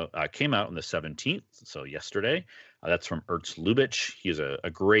came out on the 17th, so yesterday. That's from Ernst Lubitsch. He's a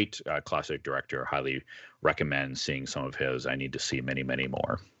great classic director. Highly recommend seeing some of his. I need to see many, many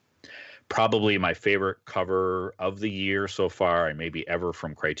more. Probably my favorite cover of the year so far, and maybe ever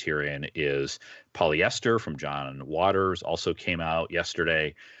from Criterion, is Polyester from John Waters. Also came out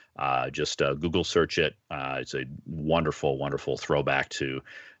yesterday. Just Google search it. It's a wonderful, wonderful throwback to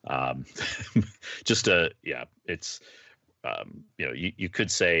it's you could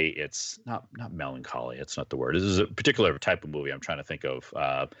say it's not melancholy. It's not the word. This is a particular type of movie I'm trying to think of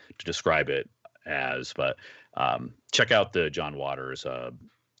to describe it as. But check out the John Waters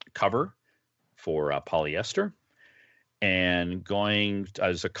cover for Polyester. And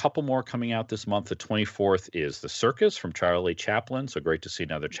there's a couple more coming out this month. The 24th is The Circus from Charlie Chaplin. So great to see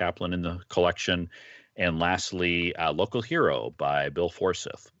another Chaplin in the collection. And lastly, Local Hero by Bill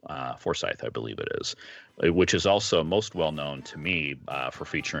Forsyth, I believe it is, which is also most well known to me for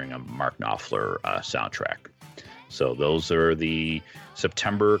featuring a Mark Knopfler soundtrack. So those are the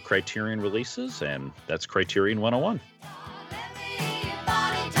September Criterion releases, and that's Criterion 101.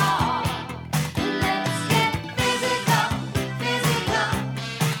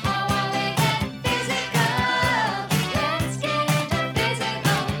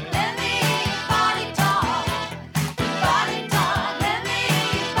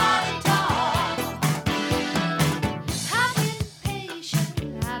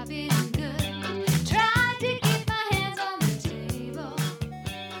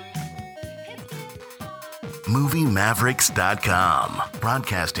 MovieMavericks.com,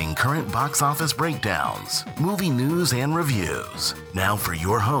 broadcasting current box office breakdowns, movie news, and reviews. Now for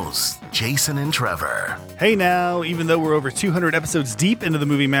your hosts, Jason and Trevor. Hey now, even though we're over 200 episodes deep into the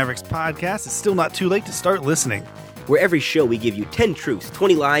Movie Mavericks podcast, it's still not too late to start listening. Where every show we give you 10 truths,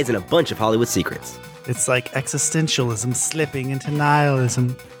 20 lies, and a bunch of Hollywood secrets. It's like existentialism slipping into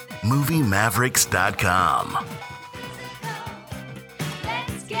nihilism. MovieMavericks.com.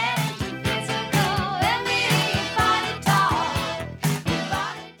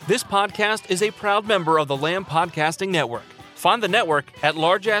 This podcast is a proud member of the Lamb Podcasting Network. Find the network at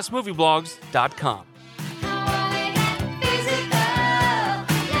largeassmovieblogs.com.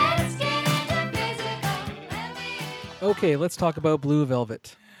 Okay, let's talk about Blue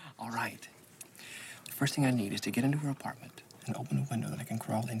Velvet. All right. The first thing I need is to get into her apartment and open a window that I can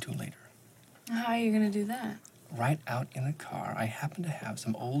crawl into later. How are you going to do that? Right out in the car, I happen to have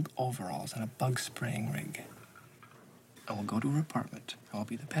some old overalls and a bug spraying rig. I will go to her apartment. I will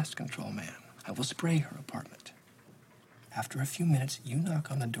be the pest control man. I will spray her apartment. After a few minutes, you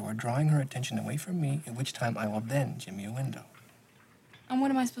knock on the door, drawing her attention away from me, at which time I will then jimmy a window. And what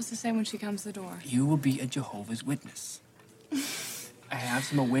am I supposed to say when she comes to the door? You will be a Jehovah's Witness. I have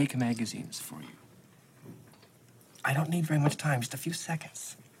some Awake magazines for you. I don't need very much time, just a few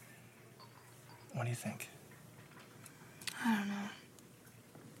seconds. What do you think? I don't know.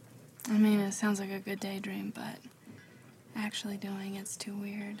 I mean, it sounds like a good daydream, but actually doing it's too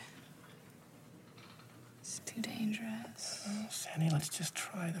weird. It's too dangerous. Oh, Sandy, let's just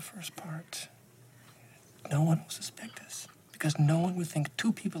try the first part. No one will suspect us, because no one would think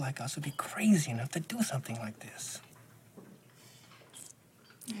two people like us would be crazy enough to do something like this.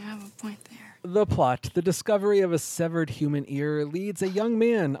 You have a point there. The plot. The discovery of a severed human ear leads a young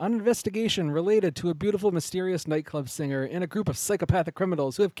man on an investigation related to a beautiful, mysterious nightclub singer and a group of psychopathic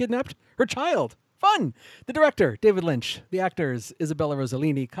criminals who have kidnapped her child. Fun! The director, David Lynch. The actors, Isabella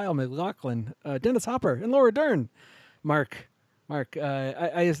Rossellini, Kyle MacLachlan, Dennis Hopper, and Laura Dern. Mark,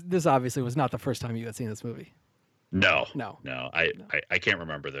 this obviously was not the first time you had seen this movie. No. I can't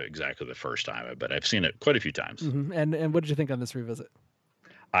remember exactly the first time, but I've seen it quite a few times. Mm-hmm. And what did you think on this revisit?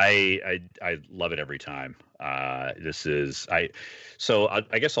 I love it every time. I guess a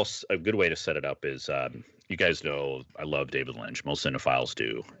good way to set it up is you guys know I love David Lynch. Most cinephiles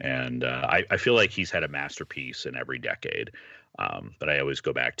do, and I feel like he's had a masterpiece in every decade. that I always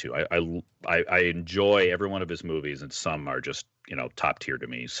go back to. I enjoy every one of his movies, and some are just top tier to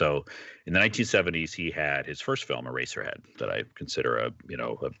me. So in the 1970s, he had his first film, Eraserhead, that I consider a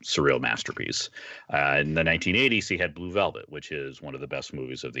surreal masterpiece. In the 1980s, he had Blue Velvet, which is one of the best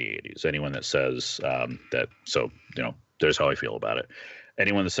movies of the 80s. Anyone that says that, so there's how I feel about it.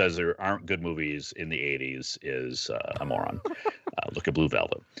 Anyone that says there aren't good movies in the 80s is a moron. Look at Blue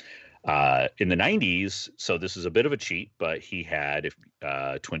Velvet. In the 90s, so this is a bit of a cheat, but he had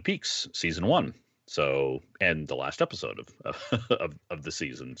Twin Peaks season 1. So, and the last episode of the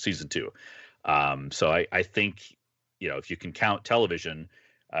season 2. So I think, if you can count television,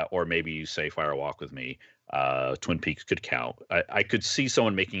 or maybe you say Fire Walk with Me, Twin Peaks could count. I could see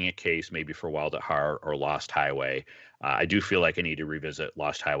someone making a case maybe for Wild at Heart or Lost Highway. I do feel like I need to revisit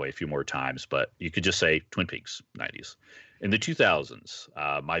Lost Highway a few more times, but you could just say Twin Peaks, 90s. In the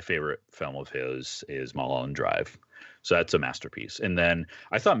 2000s, my favorite film of his is Mulholland Drive. So that's a masterpiece. And then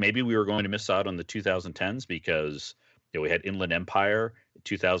I thought maybe we were going to miss out on the 2010s because we had Inland Empire in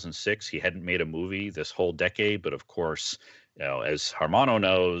 2006. He hadn't made a movie this whole decade, but of course, as Harmano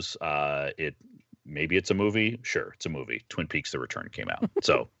knows, maybe it's a movie. Sure, it's a movie. Twin Peaks: The Return came out.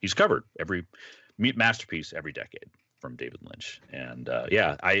 So he's covered every masterpiece every decade from David Lynch. And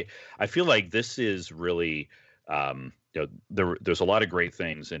I feel like this is really there's a lot of great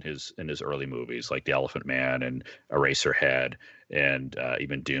things in his early movies, like The Elephant Man and Eraserhead and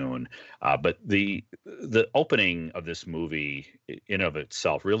even Dune. But the opening of this movie in of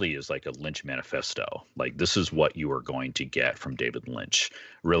itself really is like a Lynch manifesto. Like, this is what you are going to get from David Lynch,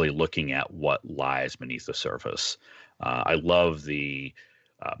 really looking at what lies beneath the surface. I love the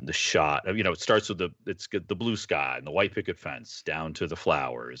shot of, it starts with the blue sky and the white picket fence down to the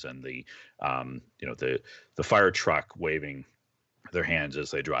flowers and the fire truck waving their hands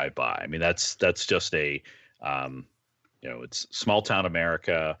as they drive by. I mean, that's just a, it's small town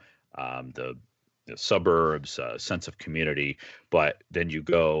America, the suburbs, sense of community, but then you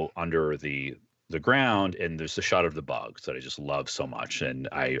go under the ground and there's the shot of the bugs that I just love so much. And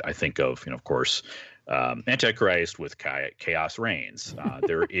I think of, of course, Antichrist with Chaos Reigns.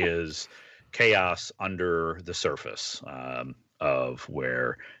 There is chaos under the surface of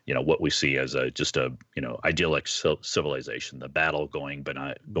where, what we see as just a idyllic civilization, the battle going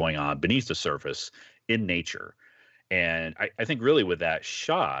on beneath the surface in nature. And I think really with that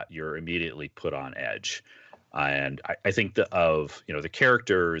shot, you're immediately put on edge. And I think the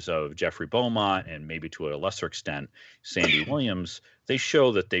characters of Jeffrey Beaumont and maybe to a lesser extent Sandy Williams, they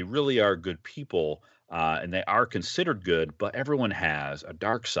show that they really are good people, and they are considered good, but everyone has a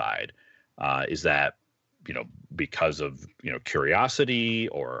dark side. Is that because of curiosity,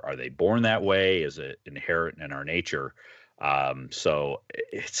 or are they born that way? Is it inherent in our nature? So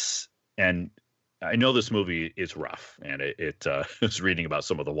and I know this movie is rough, and it was reading about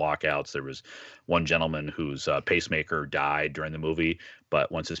some of the walkouts. There was one gentleman whose pacemaker died during the movie,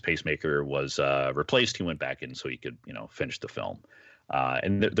 but once his pacemaker was replaced, he went back in so he could, finish the film.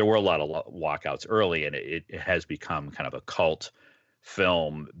 And there were a lot of walkouts early, and it has become kind of a cult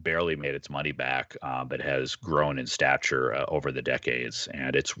film, barely made its money back, but has grown in stature over the decades.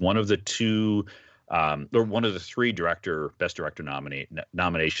 And it's one of the one of the three Best Director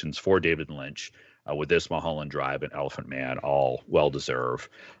nominations for David Lynch. With this, Mulholland Drive and Elephant Man, all well-deserved.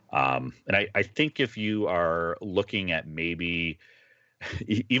 And I think if you are looking at maybe,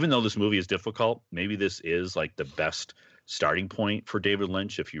 even though this movie is difficult, maybe this is like the best starting point for David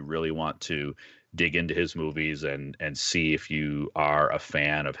Lynch if you really want to dig into his movies and see if you are a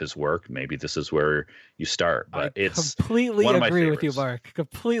fan of his work. Maybe this is where you start. But it's completely one of my agree with you, favorites. Mark.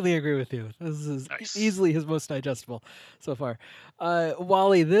 Completely agree with you. This is Nice. easily his most digestible so far.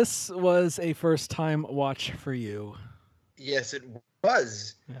 Wally, this was a first-time watch for you. Yes, it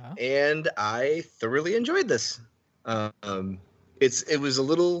was. Yeah. And I thoroughly enjoyed this. It was a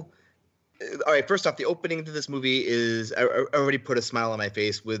little. All right, first off, the opening to this movie is I already put a smile on my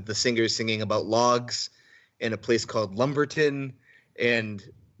face with the singers singing about logs in a place called Lumberton, and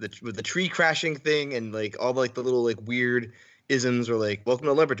with the tree crashing thing, and like all the little weird isms or welcome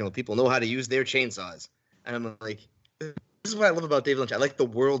to Lumberton, where people know how to use their chainsaws. And I'm like, this is what I love about David Lynch. I like the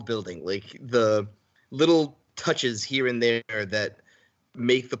world building, like the little touches here and there that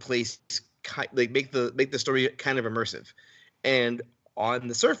make the place make the story kind of immersive. And on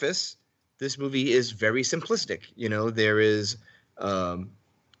the surface, this movie is very simplistic. There is,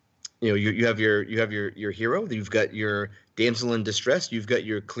 you have your hero. You've got your damsel in distress. You've got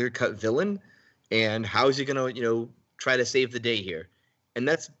your clear-cut villain, and how is he going to, try to save the day here? And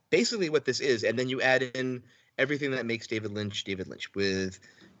that's basically what this is. And then you add in everything that makes David Lynch, with,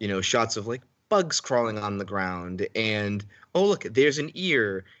 shots of bugs crawling on the ground, and oh look, there's an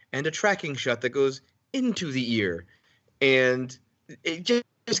ear and a tracking shot that goes into the ear, and it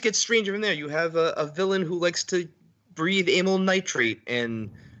just gets stranger from there. You have a villain who likes to breathe amyl nitrate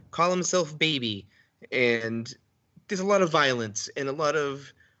and call himself baby, and there's a lot of violence and a lot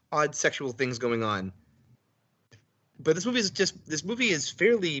of odd sexual things going on. But this movie is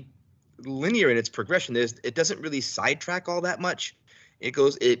fairly linear in its progression. It doesn't really sidetrack all that much.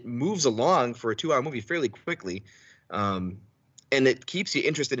 It moves along for a 2-hour movie fairly quickly, and it keeps you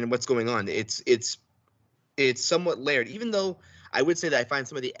interested in what's going on. It's somewhat layered, even though I would say that I find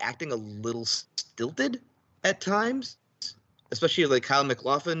some of the acting a little stilted at times, especially like Kyle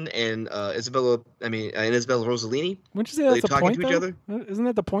MacLachlan and Isabella Rossellini. Wouldn't you say that's the talking point, to each other. Isn't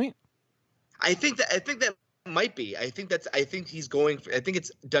that the point? I think that might be. I think he's going. I think it's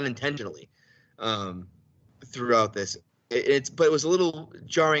done intentionally throughout this. But it was a little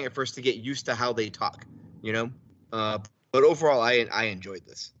jarring at first to get used to how they talk, you know. But overall, I enjoyed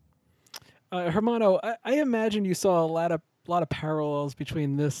this. Hermano, I imagine you saw a lot of parallels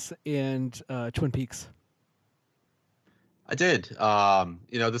between this and Twin Peaks. I did.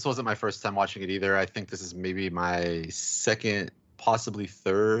 This wasn't my first time watching it either. I think this is maybe my second, possibly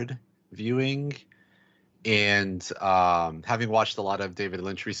third viewing. And having watched a lot of David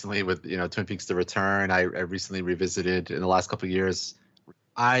Lynch recently with, Twin Peaks: The Return, I recently revisited in the last couple of years.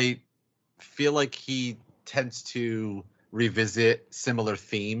 I feel like he tends to revisit similar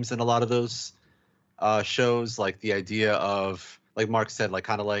themes in a lot of those shows, like the idea of, like Mark said, like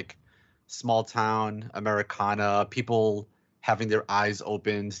kind of like small town Americana, people having their eyes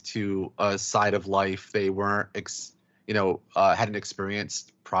opened to a side of life they weren't, hadn't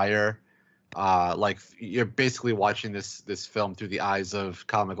experienced prior. Like you're basically watching this film through the eyes of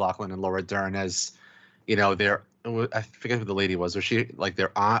Kyle MacLachlan and Laura Dern as, I forget who the lady was. Was she like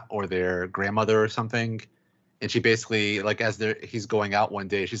their aunt or their grandmother or something? And she basically, like, as he's going out one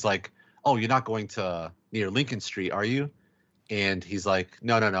day, she's like, "Oh, you're not going to near Lincoln Street, are you?" And he's like,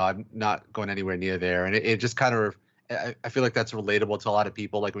 No, I'm not going anywhere near there. And it just kind of, I feel like that's relatable to a lot of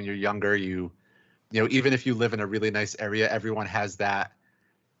people. Like when you're younger, even if you live in a really nice area, everyone has that,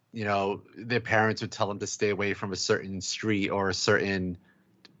 their parents would tell them to stay away from a certain street or a certain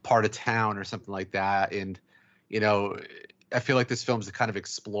part of town or something like that. And, I feel like this film is kind of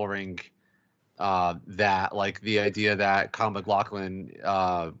exploring that, like the idea that Kyle MacLachlan,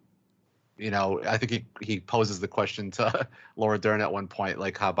 I think he poses the question to Laura Dern at one point,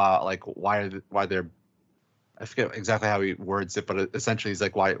 like, how about, like, why there, I forget exactly how he words it, but essentially he's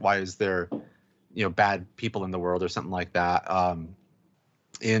like, why is there, bad people in the world or something like that.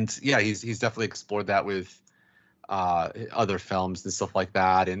 And yeah, he's definitely explored that with other films and stuff like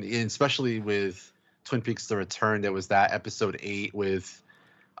that, and especially with Twin Peaks: The Return. There was that episode 8 with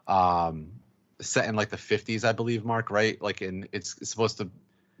set in like the 50s, I believe, Mark, right? Like, it's supposed to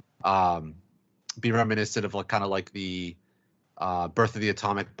be reminiscent of like kind of like the birth of the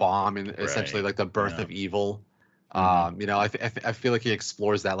atomic bomb and essentially like the birth of evil. Mm-hmm. I feel like he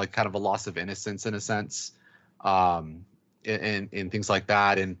explores that, like kind of a loss of innocence in a sense. And things like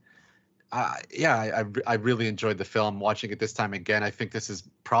that. And I really enjoyed the film. Watching it this time again, I think this is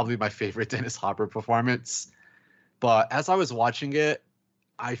probably my favorite Dennis Hopper performance. But as I was watching it,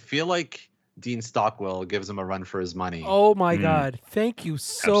 I feel like Dean Stockwell gives him a run for his money. Oh my God. Thank you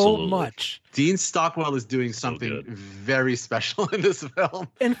so much. Dean Stockwell is doing something very special in this film.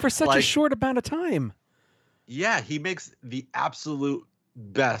 And for such a short amount of time. Yeah, he makes the absolute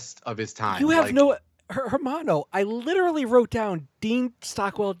best of his time. You have Hermano, I literally wrote down Dean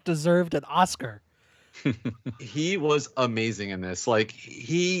Stockwell deserved an Oscar. He was amazing in this. Like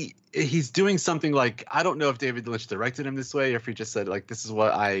he's doing something, like, I don't know if David Lynch directed him this way or if he just said, like, this is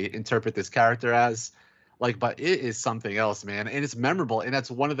what I interpret this character as. Like, but it is something else, man. And it's memorable. And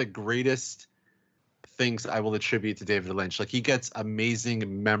that's one of the greatest things I will attribute to David Lynch. Like, he gets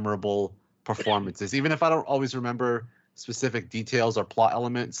amazing, memorable performances. Even if I don't always remember specific details or plot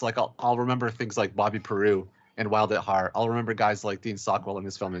elements, like I'll remember things like Bobby Peru and Wild at Heart. I'll remember guys like Dean Stockwell in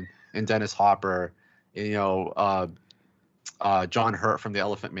this film and Dennis Hopper, and, John Hurt from The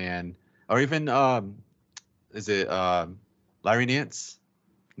Elephant Man, or even is it Larry Nance?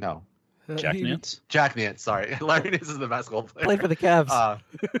 No, Jack Nance. Jack Nance. Sorry, Larry Nance is the basketball player. Played for the Cavs.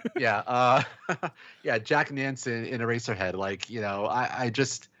 Yeah, Jack Nance in Eraserhead. Like,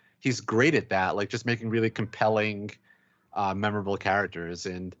 he's great at that. Like, just making really compelling, memorable characters.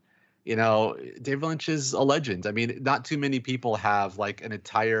 And David Lynch is a legend. I mean, not too many people have like an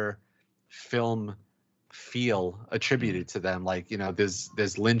entire film feel attributed to them. Like, there's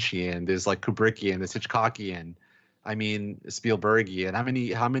Lynchian, there's like Kubrickian, there's Hitchcockian, I mean Spielbergian.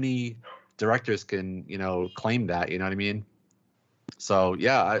 How many directors can, claim that. You know what I mean? So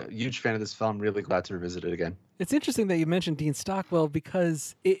yeah, huge fan of this film. Really glad to revisit it again. It's interesting that you mentioned Dean Stockwell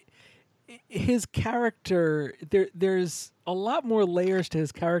because his character, there's a lot more layers to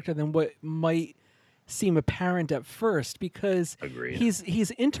his character than what might seem apparent at first, because Agreed.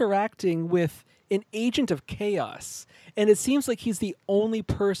 he's interacting with an agent of chaos, and it seems like he's the only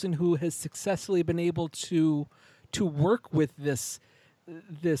person who has successfully been able to work with this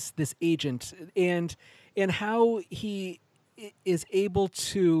agent, and how he is able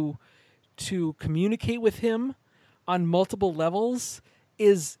to communicate with him on multiple levels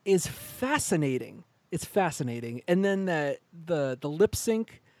is fascinating. It's fascinating. And then the lip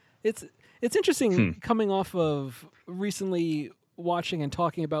sync, it's interesting coming off of recently watching and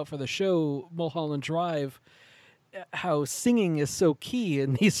talking about for the show Mulholland Drive, how singing is so key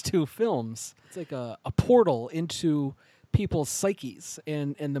in these two films. It's like a portal into people's psyches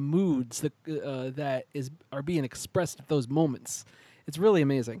and the moods that are being expressed at those moments. It's really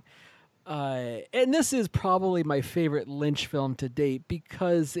amazing. And this is probably my favorite Lynch film to date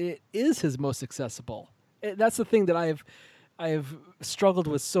because it is his most accessible. That's the thing that I've struggled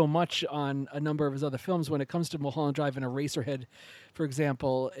with so much on a number of his other films when it comes to Mulholland Drive and Eraserhead, for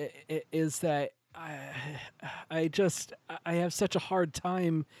example, is that I have such a hard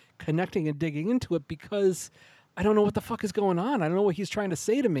time connecting and digging into it because I don't know what the fuck is going on. I don't know what he's trying to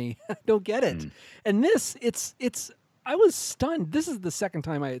say to me. I don't get it. And this, I was stunned. This is the second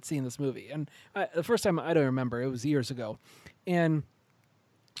time I had seen this movie. And the first time, I don't remember. It was years ago. And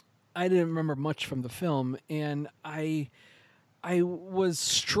I didn't remember much from the film. And I was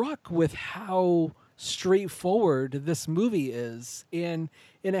struck with how straightforward this movie is. And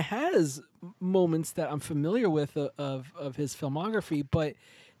it has moments that I'm familiar with of his filmography, but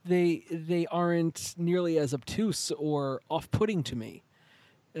they aren't nearly as obtuse or off-putting to me.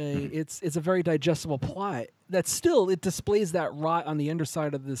 It's a very digestible plot that still it displays that rot on the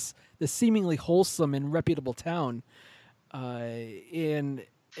underside of this seemingly wholesome and reputable town,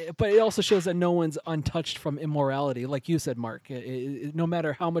 but it also shows that no one's untouched from immorality, like you said, Mark. No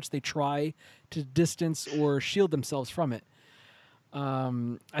matter how much they try to distance or shield themselves from it.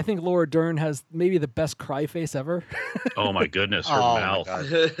 I think Laura Dern has maybe the best cry face ever. Oh my goodness, her mouth.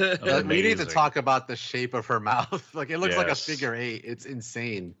 We need to talk about the shape of her mouth. Like it looks like a figure 8. It's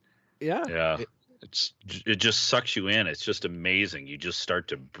insane. Yeah. It just sucks you in. It's just amazing. You just start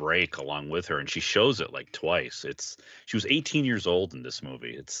to break along with her, and she shows it like twice. She was 18 years old in this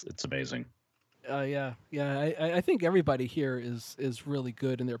movie. It's amazing. I think everybody here is really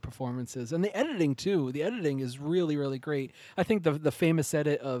good in their performances, and the editing too. The editing is really, really great. I think the famous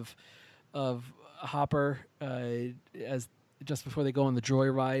edit of Hopper as just before they go on the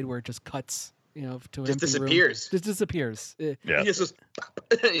joyride, where it just cuts, to an empty disappears. Room. Just disappears. He just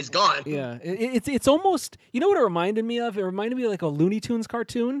he's gone. Yeah, it's almost. You know what it reminded me of? It reminded me of like a Looney Tunes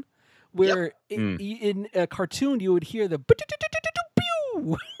cartoon, where in a cartoon you would hear the.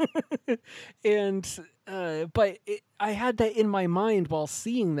 And but I had that in my mind while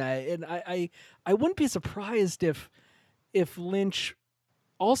seeing that, and I wouldn't be surprised if Lynch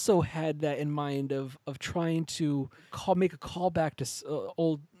also had that in mind of trying to make a callback to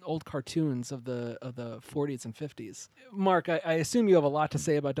old cartoons of the 40s and 50s. Mark, I assume you have a lot to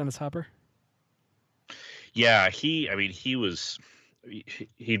say about Dennis Hopper. Yeah, he was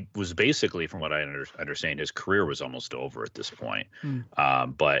basically, from what I understand, his career was almost over at this point.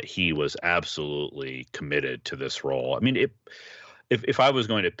 But he was absolutely committed to this role. I mean, if I was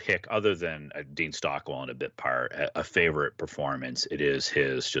going to pick, other than Dean Stockwell and a bit part, a favorite performance, it is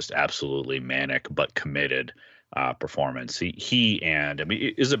his just absolutely manic but committed performance. He and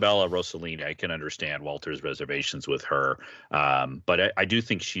Isabella Rossellini, I can understand Walter's reservations with her, but I do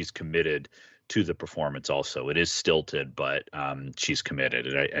think she's committed to the performance also. It is stilted, but she's committed.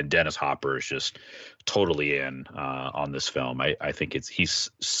 And Dennis Hopper is just totally in on this film. I think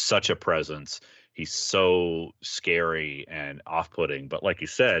he's such a presence. He's so scary and off-putting. But like you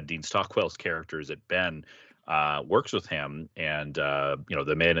said, Dean Stockwell's character, is it Ben, works with him, and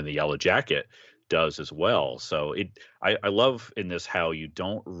the man in the yellow jacket does as well. So I love in this how you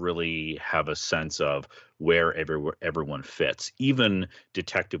don't really have a sense of where everyone fits. Even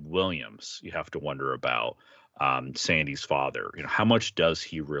Detective Williams, you have to wonder about. Sandy's father, how much does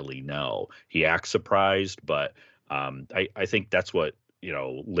he really know? He acts surprised, but I think that's what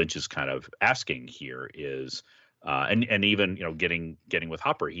Lynch is kind of asking here is, and even getting with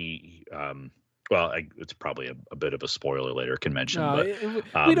Hopper, it's probably a bit of a spoiler later can mention. No, but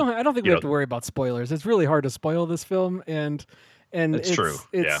I don't think we have to worry about spoilers. It's really hard to spoil this film, and it's true.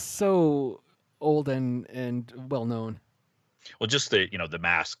 It's so old and well known. Well, just the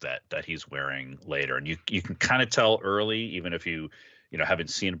mask that he's wearing later, and you can kind of tell early, even if you haven't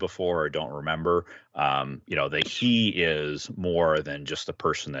seen it before or don't remember, that he is more than just the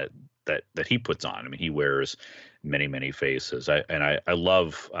person that he puts on. I mean, he wears many faces. I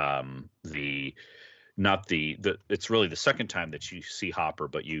love it's really the second time that you see Hopper,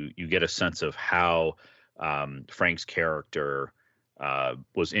 but you get a sense of how Frank's character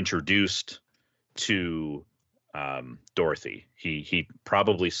was introduced to Dorothy. He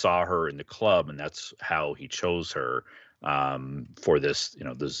probably saw her in the club, and that's how he chose her for this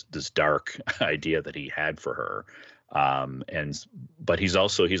this dark idea that he had for her. But he's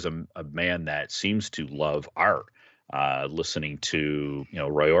a man that seems to love art. Listening to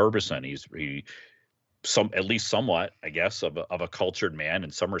Roy Orbison, at least somewhat, I guess, of a cultured man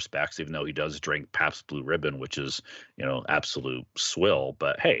in some respects, even though he does drink Pabst Blue Ribbon, which is absolute swill.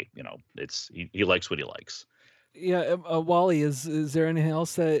 But hey, he likes what he likes. Yeah, Wally, is there anything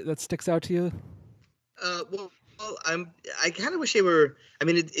else that sticks out to you? Well, I kind of wish they were. I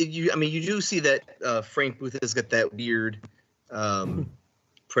mean, you do see that Frank Booth has got that weird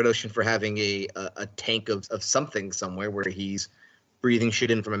predilection for having a tank of something somewhere where he's breathing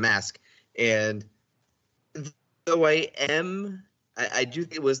shit in from a mask. And though I do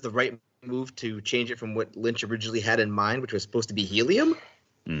think it was the right move to change it from what Lynch originally had in mind, which was supposed to be helium.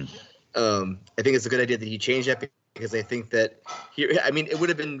 I think it's a good idea that he changed that, because I think that it would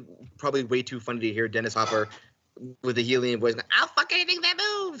have been probably way too funny to hear Dennis Hopper with a helium voice. I'll fuck anything that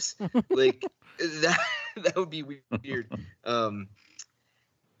moves. Like that would be weird.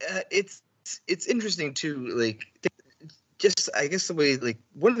 It's interesting too. Like, just I guess the way, like,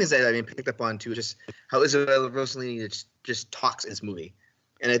 one of the things that I picked up on too is just how Isabella Rossellini just talks in this movie,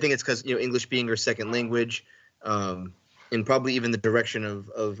 and I think it's because English being her second language. And probably even the direction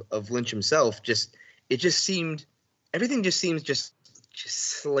of Lynch himself, everything just seems just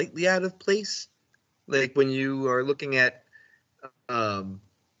slightly out of place. Like when you are looking at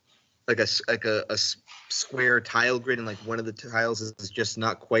like a square tile grid, and like one of the tiles is just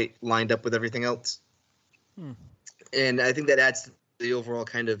not quite lined up with everything else. And I think that adds to the overall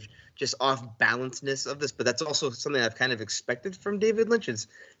kind of just off balancedness of this. But that's also something I've kind of expected from David Lynch. There's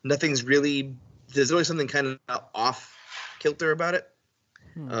always something kind of off kilter about it.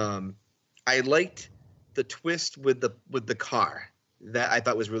 I liked the twist with the car. That I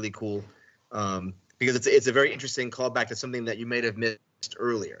thought was really cool, because it's a very interesting callback to something that you might have missed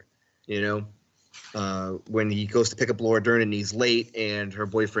earlier. When he goes to pick up Laura Dern and he's late, and her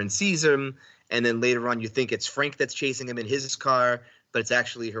boyfriend sees him, and then later on you think it's Frank that's chasing him in his car, but it's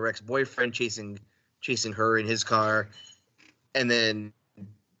actually her ex-boyfriend chasing her in his car, and then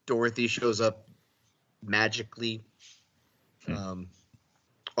Dorothy shows up magically.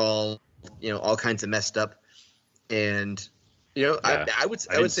 All kinds of messed up, and I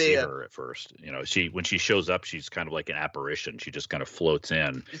would say her at first. When she shows up, she's kind of like an apparition. She just kind of floats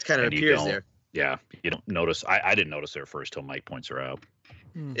in. Just kind of appears there. Yeah, you don't notice. I didn't notice her first till Mike points her out.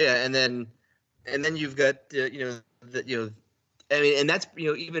 Yeah, and then you've got and that's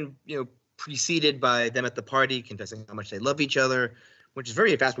even preceded by them at the party confessing how much they love each other, which is a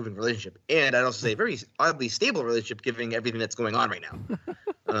very fast-moving relationship, and I'd also say a very oddly stable relationship, given everything that's going on right now.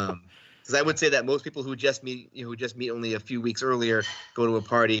 Because I would say that most people who just meet only a few weeks earlier, go to a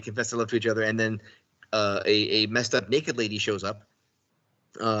party, confess their love to each other, and then a messed up naked lady shows up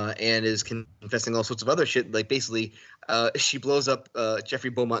and is confessing all sorts of other shit. Like, basically, she blows up Jeffrey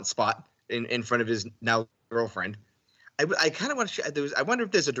Beaumont's spot in front of his now girlfriend. I kind of want to. I wonder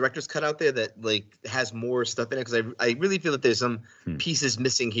if there's a director's cut out there that like has more stuff in it, because I really feel that there's some pieces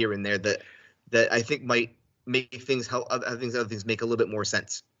missing here and there that I think might make things other things make a little bit more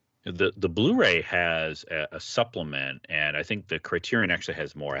sense. The Blu-ray has a supplement, and I think the Criterion actually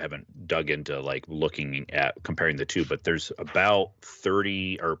has more. I haven't dug into like looking at comparing the two, but there's about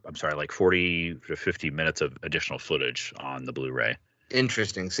 40 to 50 minutes of additional footage on the Blu-ray.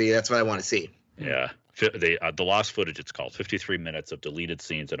 Interesting. See, that's what I want to see. Yeah. The lost footage, it's called 53 minutes of deleted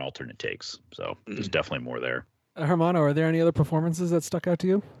scenes and alternate takes. So there's definitely more there. Hermano, are there any other performances that stuck out to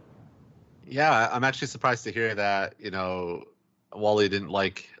you? Yeah, I'm actually surprised to hear that, Wally didn't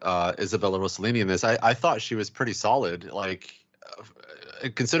like Isabella Rossellini in this. I thought she was pretty solid. Like,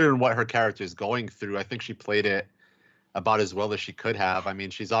 considering what her character is going through, I think she played it about as well as she could have. I mean,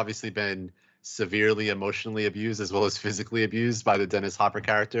 she's obviously been severely emotionally abused as well as physically abused by the Dennis Hopper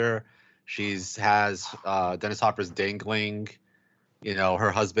character. Has Dennis Hopper's dangling,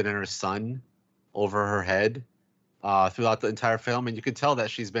 her husband and her son over her head throughout the entire film. And you could tell that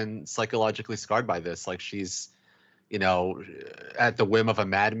she's been psychologically scarred by this. Like, she's at the whim of a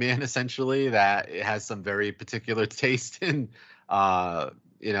madman, essentially, that it has some very particular taste in,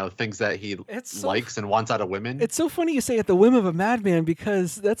 things that he likes and wants out of women. It's so funny you say at the whim of a madman,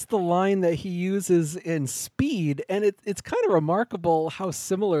 because that's the line that he uses in Speed, and it's kind of remarkable how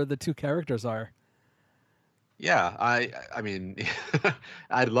similar the two characters are. Yeah, I mean,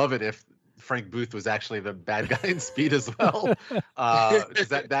 I'd love it if Frank Booth was actually the bad guy in Speed as well, because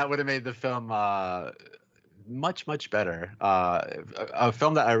that would have made the film much, much better. A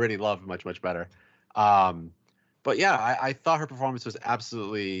film that I already love much better. But yeah, I thought her performance was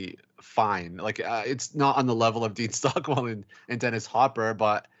absolutely fine. Like, it's not on the level of Dean Stockwell and Dennis Hopper,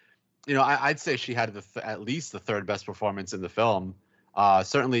 but I'd say she had at least the third best performance in the film.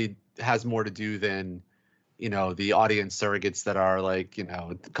 Certainly has more to do than the audience surrogates that are like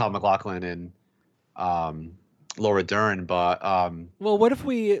Kyle MacLachlan and Laura Dern. But well, what if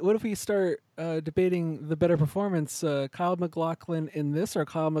we start debating the better performance, Kyle MacLachlan in this or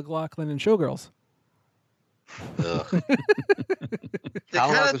Kyle MacLachlan in Showgirls? They're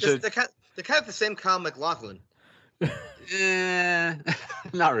kind of the same Kyle MacLachlan.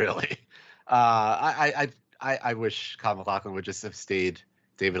 Not really. I wish Kyle MacLachlan would just have stayed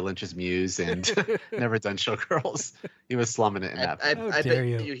David Lynch's muse and never done Showgirls. He was slumming it in that. I bet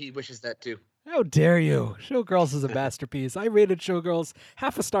you he wishes that too. How dare you? Showgirls is a masterpiece. I rated Showgirls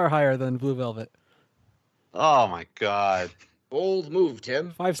half a star higher than Blue Velvet. Oh my God. Bold move,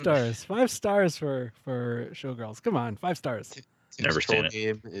 Tim. 5 stars. 5 stars for Showgirls. Come on, 5 stars. Never seen it.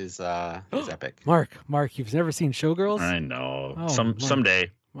 Game is epic. Mark, you've never seen Showgirls? I know. Oh,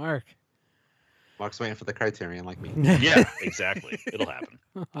 Someday. Mark's waiting for the Criterion like me. Yeah, exactly. It'll happen.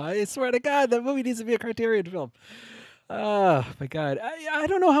 I swear to God, that movie needs to be a Criterion film. Oh my God, I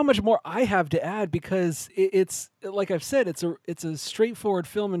don't know how much more I have to add, because it's like I've said, it's a straightforward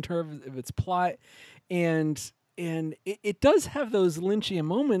film in terms of its plot, and it does have those Lynchian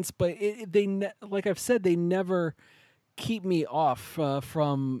moments, but like I've said, they never keep me off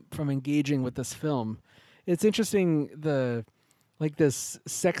from engaging with this film. It's interesting, this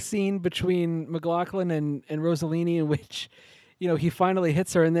sex scene between MacLachlan and Rossellini, in which he finally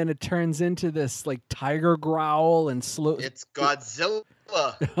hits her, and then it turns into this like tiger growl and slow. It's Godzilla.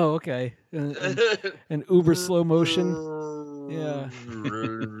 Oh, okay. And uber slow motion. Yeah.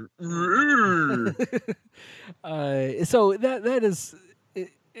 So that is,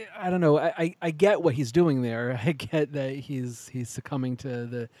 I don't know. I get what he's doing there. I get that he's succumbing to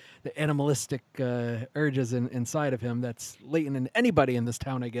the animalistic urges inside of him that's latent in anybody in this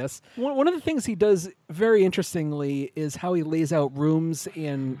town, I guess. One of the things he does very interestingly is how he lays out rooms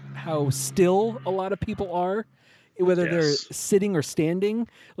and how still a lot of people are, whether they're sitting or standing.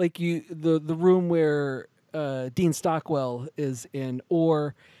 Like the room where Dean Stockwell is in,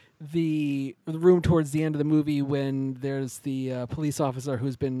 or the room towards the end of the movie when there's the police officer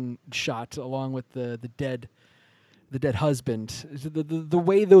who's been shot along with the dead husband. The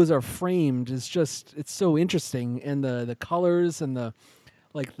way those are framed is just, it's so interesting, and the colors and the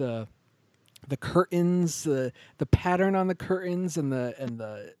curtains, the pattern on the curtains and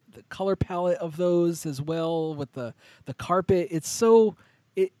the color palette of those as well with the carpet. It's so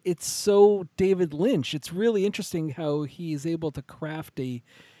David Lynch. It's really interesting how he's able to craft a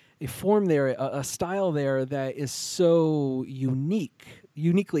form there, a style there that is so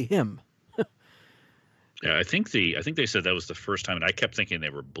uniquely him. Yeah, I think they said that was the first time, and I kept thinking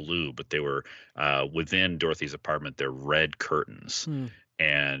they were blue, but they were within Dorothy's apartment. They're red curtains,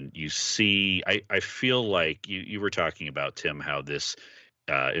 and you see. I feel like you were talking about, Tim, how this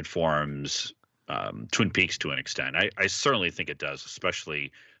informs Twin Peaks to an extent. I certainly think it does,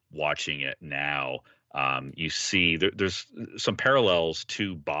 especially watching it now. You see there's some parallels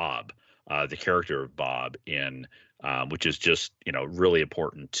to Bob, the character of Bob in, which is just, really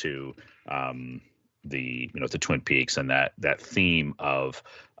important to the Twin Peaks, and that theme of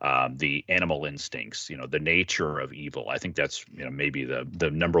the animal instincts, the nature of evil. I think that's, maybe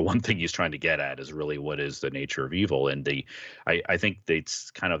the number one thing he's trying to get at is really what is the nature of evil. And I think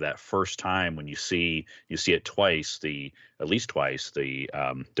it's kind of that first time when you see it twice, at least twice, the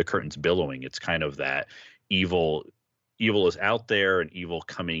curtains billowing. It's kind of that evil is out there and evil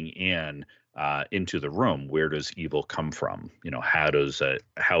coming in into the room. Where does evil come from? How does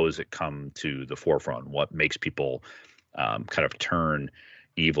it come to the forefront? What makes people kind of turn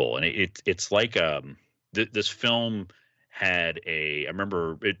evil? And it's like this film had I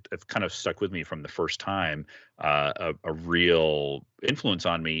remember it kind of stuck with me from the first time, a real influence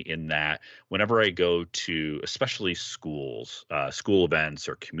on me, in that whenever I go to especially school events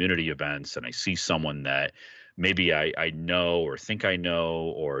or community events, and I see someone that maybe I know or think I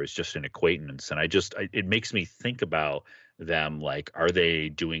know, or is just an acquaintance. And it makes me think about them, like, are they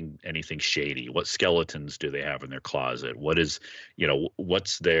doing anything shady? What skeletons do they have in their closet? What is,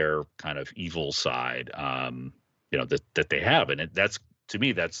 what's their kind of evil side, that they have? And that's, to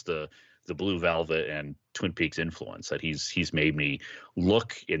me, that's the Blue Velvet and Twin Peaks influence, that he's made me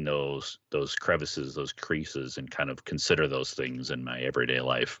look in those crevices, those creases, and kind of consider those things in my everyday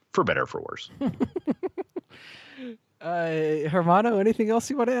life, for better or for worse. Hermano, anything else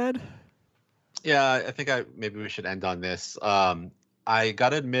you want to add? Yeah, I think maybe we should end on this. I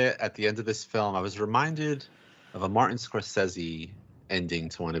gotta admit, at the end of this film, I was reminded of a Martin Scorsese ending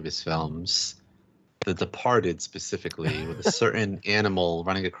to one of his films, The Departed specifically, with a certain animal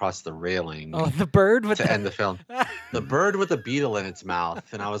running across the railing. Oh, the bird with end the film. The bird with a beetle in its mouth,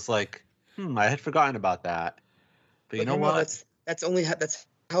 and I was like, I had forgotten about that. But you know what? That's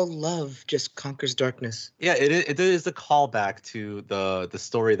how love just conquers darkness. Yeah, it is a callback to the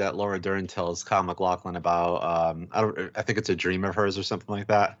story that Laura Dern tells Kyle MacLachlan about. I think it's a dream of hers or something like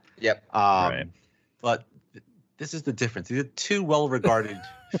that. Yep. Right. But this is the difference. These are two well-regarded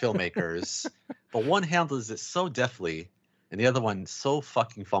filmmakers, but one handles it so deftly, and the other one so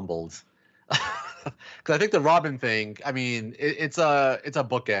fucking fumbled. Because I think the Robin thing, I mean, it's a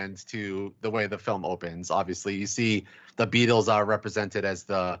bookend to the way the film opens. Obviously, you see the Beatles are represented as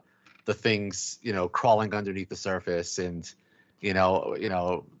the things, crawling underneath the surface, and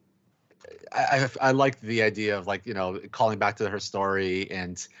I liked the idea of, like, calling back to her story,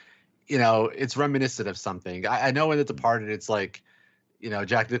 and it's reminiscent of something. I know in The Departed, it's like,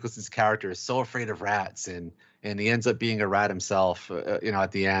 Jack Nicholson's character is so afraid of rats, and he ends up being a rat himself,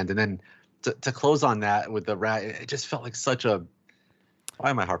 at the end, and then to close on that with the rat, it just felt like such a.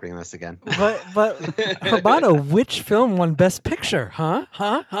 Why am I harping on this again? But Urbano, which film won Best Picture? Huh?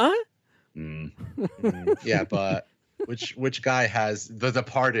 Yeah, but which guy has The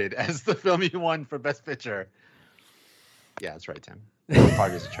Departed as the film he won for Best Picture? Yeah, that's right, Tim. The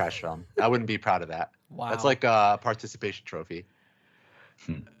Departed is a trash film. I wouldn't be proud of that. Wow. That's like a participation trophy.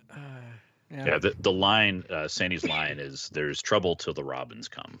 Yeah, the line, Sandy's line is, "There's trouble till the robins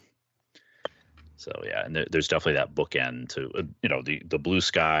come." So yeah, and there's definitely that bookend to the blue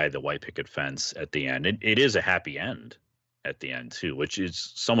sky, the white picket fence at the end. It is a happy end at the end too, which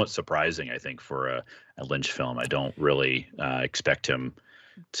is somewhat surprising, I think, for a Lynch film. I don't really expect him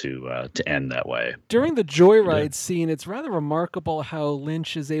to end that way. During the joyride scene, it's rather remarkable how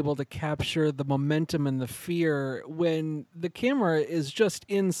Lynch is able to capture the momentum and the fear when the camera is just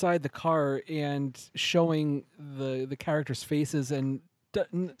inside the car and showing the characters' faces and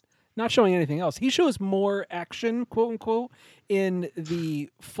not showing anything else. He shows more action, quote unquote, in the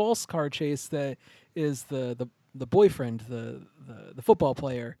false car chase that is the boyfriend, the football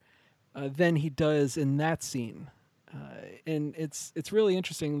player, than he does in that scene. And it's really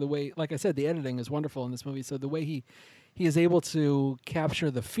interesting the way, like I said, the editing is wonderful in this movie. So the way he is able to capture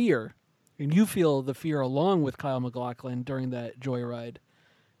the fear, and you feel the fear along with Kyle MacLachlan during that joyride.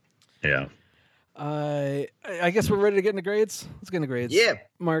 Yeah. I guess we're ready to get into grades. Let's get into grades. Yeah,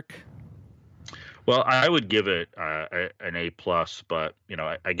 Mark. Well, I would give it an A+, but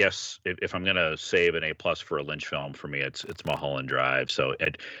I guess if I'm gonna save an A+ for a Lynch film, for me it's Mulholland Drive. So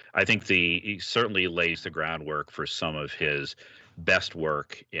I think he certainly lays the groundwork for some of his best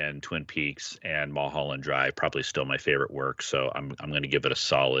work in Twin Peaks, and Mulholland Drive probably still my favorite work. So I'm going to give it a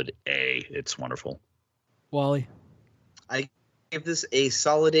solid A. It's wonderful. Wally. I give this a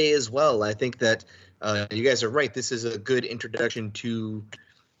solid A as well. I think that you guys are right. This is a good introduction to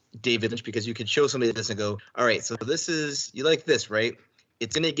David Lynch, because you could show somebody this and go, all right, so this is, you like this, right?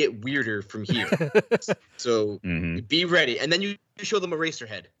 It's going to get weirder from here. So be ready. And then you show them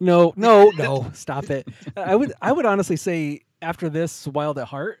Eraserhead. No, stop it. I would honestly say after this, Wild at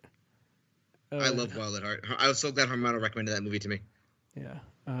Heart. I love Wild at Heart. I was so glad Hermano recommended that movie to me. Yeah.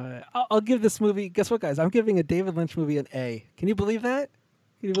 I'll give this movie, guess what, guys? I'm giving a David Lynch movie an A. Can you believe that?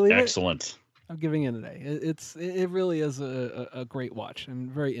 Can you believe it? Excellent. I'm giving it an A. It really is a great watch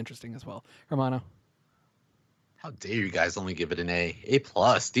and very interesting as well. Hermano. How dare you guys only give it an A? A+.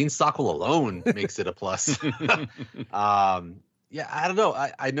 Dean Stockwell alone makes it a plus. Yeah, I don't know.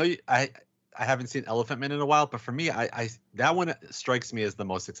 I know I haven't seen Elephant Man in a while, but for me, I that one strikes me as the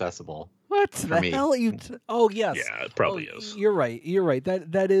most accessible. What the hell are you? Oh yes. Yeah, it probably is. You're right.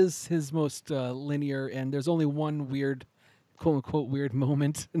 That is his most linear, and there's only one weird, quote unquote, weird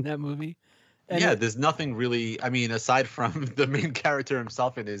moment in that movie. And yeah, there's nothing really. I mean, aside from the main character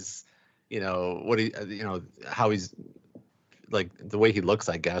himself and his, how he's like the way he looks,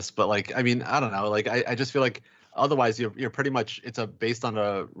 I guess. But like, I mean, I don't know. Like, I just feel like Otherwise, you're pretty much it's based on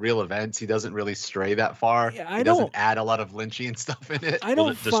a real event. He doesn't really stray that far. Yeah, he doesn't add a lot of Lynchian stuff in it. I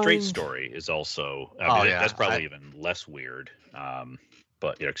don't the straight story is also. I mean, that's probably even less weird.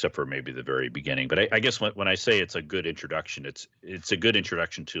 But except for maybe the very beginning. But I guess when I say it's a good introduction, it's a good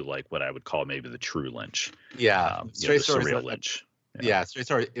introduction to like what I would call maybe the true Lynch. Yeah, straight story, surreal Lynch. Yeah, straight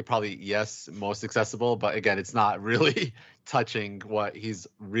story. It probably most accessible, but again, it's not really touching what he's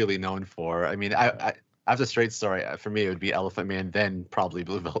really known for. I mean, I after Straight Story, for me, it would be Elephant Man, then probably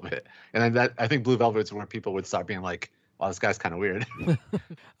Blue Velvet, and then I think Blue Velvet's where people would start being like, "Wow, this guy's kind of weird."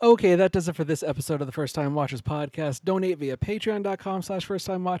 Okay, that does it for this episode of the First Time Watchers podcast. Donate via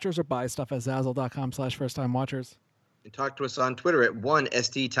patreon.com/firsttimewatchers or buy stuff at zazzle.com/firsttimewatchers. And talk to us on Twitter at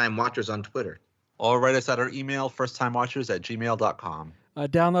 1STTimeWatchers on Twitter. Or write us at our email, firsttimewatchers@gmail.com.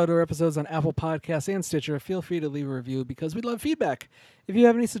 Download our episodes on Apple Podcasts and Stitcher. Feel free to leave a review because we'd love feedback. If you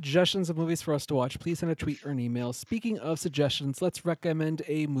have any suggestions of movies for us to watch, please send a tweet or an email. Speaking of suggestions, let's recommend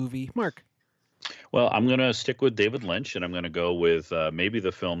a movie. Mark. Well, I'm going to stick with David Lynch, and I'm going to go with maybe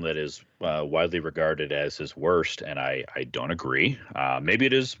the film that is widely regarded as his worst, and I don't agree. Maybe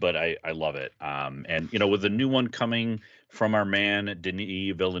it is, but I love it. And, with the new one coming from our man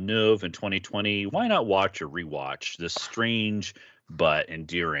Denis Villeneuve in 2020, why not watch or rewatch this strange but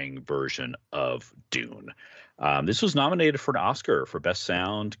endearing version of Dune? This was nominated for an Oscar for Best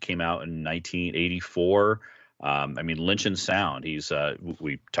Sound, came out in 1984. Lynch and sound.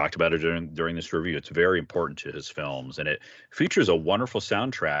 We talked about it during this review. It's very important to his films, and it features a wonderful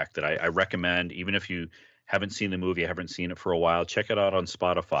soundtrack that I recommend. Even if you haven't seen the movie, haven't seen it for a while, check it out on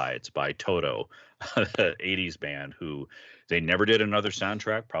Spotify. It's by Toto, the 80s band, who they never did another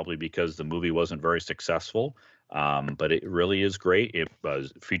soundtrack, probably because the movie wasn't very successful. But it really is great. It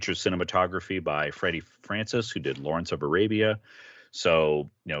features cinematography by Freddie Francis, who did Lawrence of Arabia. So,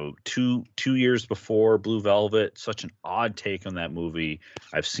 2 years before Blue Velvet, such an odd take on that movie.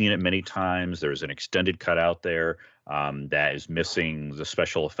 I've seen it many times. There's an extended cut out there that is missing the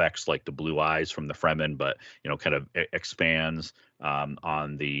special effects like the blue eyes from the Fremen, but, kind of expands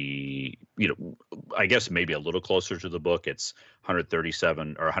on the, I guess maybe a little closer to the book. It's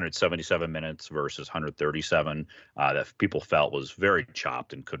 137 or 177 minutes versus 137 that people felt was very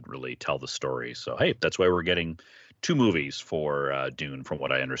chopped and couldn't really tell the story. So, hey, that's why we're getting 2 movies for Dune, from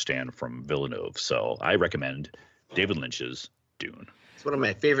what I understand from Villeneuve. So I recommend David Lynch's Dune. It's one of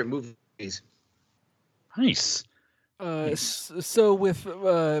my favorite movies. Nice. So with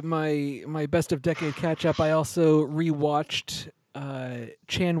my best of decade catch up, I also rewatched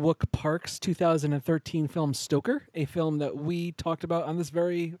Chan-wook Park's 2013 film Stoker, a film that we talked about on this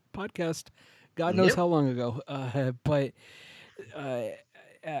very podcast, God knows how long ago. But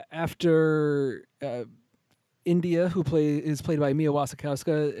after India, who is played by Mia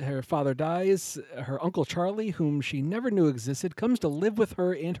Wasikowska, her father dies. Her uncle Charlie, whom she never knew existed, comes to live with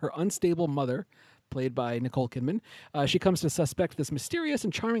her and her unstable mother, played by Nicole Kidman. She comes to suspect this mysterious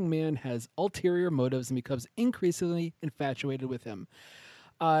and charming man has ulterior motives and becomes increasingly infatuated with him.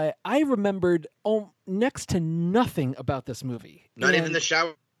 I remembered next to nothing about this movie. Not even the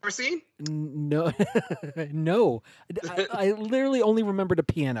shower scene? No, no. I literally only remembered a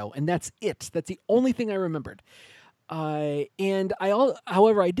piano, and that's it. That's the only thing I remembered. However,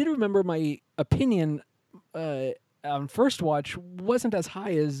 I did remember my opinion on first watch wasn't as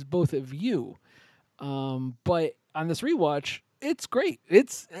high as both of you. But on this rewatch, it's great.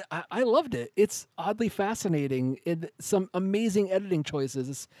 I loved it. It's oddly fascinating. Some amazing editing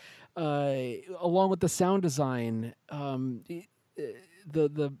choices, along with the sound design.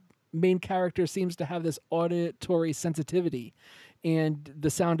 The main character seems to have this auditory sensitivity, and the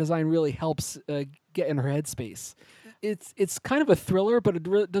sound design really helps get in her headspace. It's kind of a thriller, but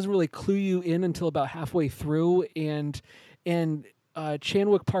it doesn't really clue you in until about halfway through. And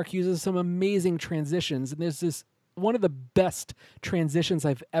Chan-wook Park uses some amazing transitions, and there's this one of the best transitions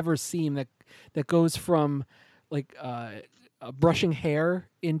I've ever seen that goes from like brushing hair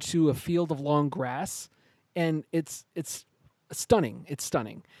into a field of long grass, and it's stunning. It's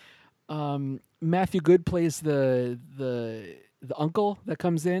stunning. Matthew Good plays the uncle that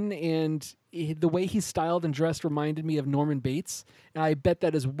comes in, and the way he's styled and dressed reminded me of Norman Bates, and I bet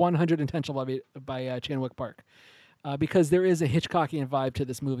that is 100 intentional by Chan-wook Park, because there is a Hitchcockian vibe to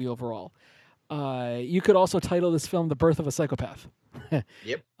this movie overall. You could also title this film "The Birth of a Psychopath."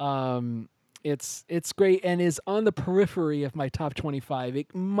 Yep. It's great and is on the periphery of my top 25. It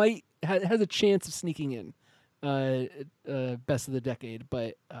has a chance of sneaking in best of the decade,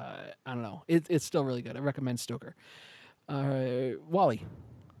 but I don't know. It's still really good. I recommend Stoker. Wally.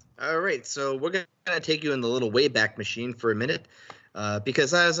 All right, so we're gonna take you in the little Wayback Machine for a minute,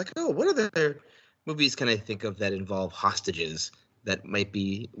 because I was like, oh, what other movies can I think of that involve hostages that might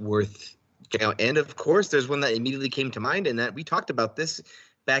be worth checking out? And of course, there's one that immediately came to mind, and that we talked about this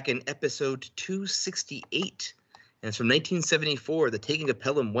back in episode 268. And it's from 1974, The Taking of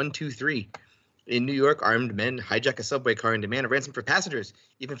Pelham 123. In New York, armed men hijack a subway car and demand a ransom for passengers.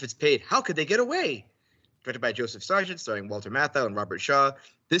 Even if it's paid, how could they get away? Directed by Joseph Sargent, starring Walter Matthau and Robert Shaw.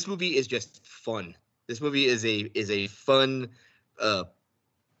 This movie is just fun. This movie is a fun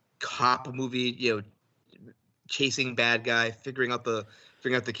cop movie, chasing bad guy, figuring out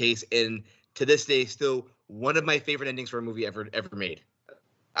the case, and to this day, still one of my favorite endings for a movie ever made.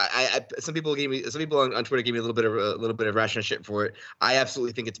 Some people on Twitter gave me a little bit of rational shit for it. I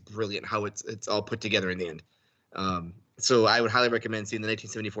absolutely think it's brilliant how it's all put together in the end. So I would highly recommend seeing the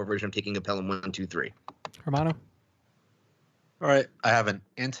 1974 version of Taking of Pelham 123. Romano? All right, I have an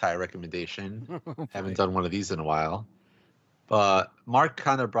anti-recommendation. Haven't done one of these in a while. But Mark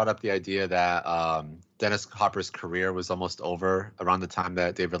kind of brought up the idea that Dennis Hopper's career was almost over around the time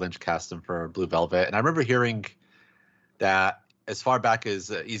that David Lynch cast him for Blue Velvet. And I remember hearing that as far back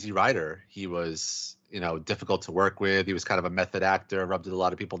as Easy Rider, he was, difficult to work with. He was kind of a method actor, rubbed a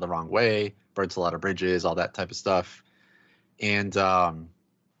lot of people the wrong way, burnt a lot of bridges, all that type of stuff. And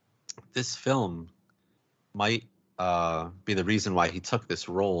this film might be the reason why he took this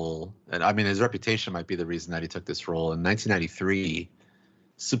role. And I mean, his reputation might be the reason that he took this role. In 1993,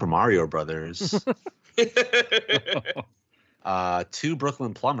 Super Mario Brothers. Two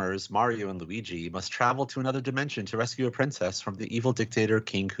Brooklyn plumbers, Mario and Luigi, must travel to another dimension to rescue a princess from the evil dictator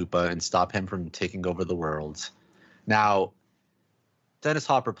King Koopa and stop him from taking over the world. Now, Dennis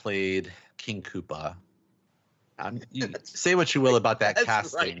Hopper played King Koopa. You say what you will about that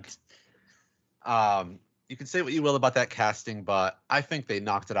casting. Right. You can say what you will about that casting, but I think they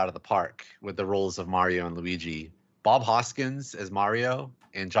knocked it out of the park with the roles of Mario and Luigi. Bob Hoskins as Mario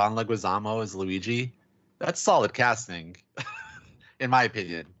and John Leguizamo as Luigi. That's solid casting, in my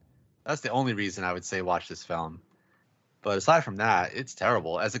opinion. That's the only reason I would say watch this film. But aside from that, it's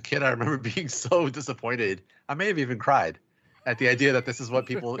terrible. As a kid, I remember being so disappointed. I may have even cried at the idea that this is what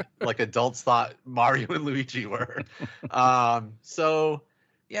people, like adults, thought Mario and Luigi were.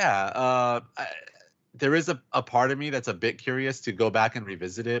 There is a part of me that's a bit curious to go back and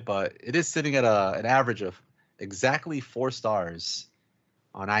revisit it, but it is sitting at an average of exactly 4 stars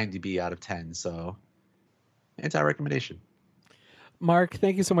on IMDb out of 10. So, anti-recommendation. Mark,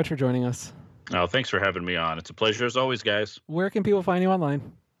 thank you so much for joining us. Oh, thanks for having me on. It's a pleasure as always, guys. Where can people find you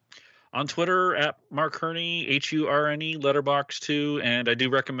online? On Twitter at Mark Hurney, HURNE, Letterboxd too. And I do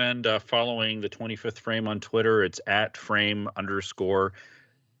recommend following the 25th Frame on Twitter. It's at frame_25th,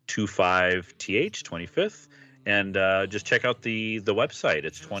 25th. And just check out the website.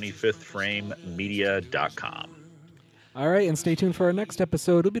 It's 25thframemedia.com. All right, and stay tuned for our next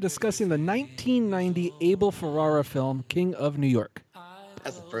episode. We'll be discussing the 1990 Abel Ferrara film, King of New York.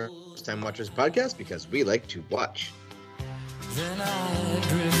 That's the First Time Watchers podcast because we like to watch. Then I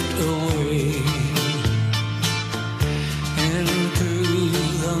drift away into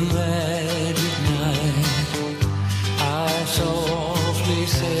the magic night. I softly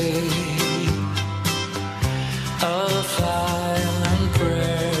say a silent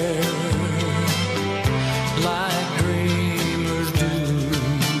prayer, like dreamers do.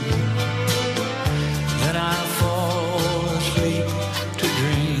 Then I fall asleep to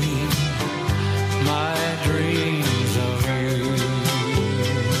dream my dreams of you.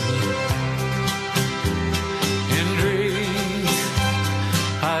 In dreams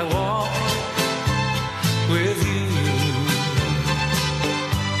I walk with you.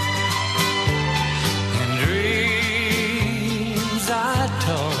 In dreams I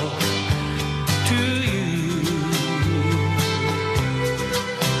talk to you.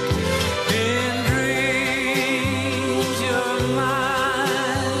 In dreams you're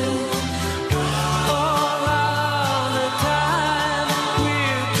mine. All of the time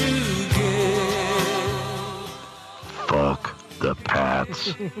we're together. Fuck the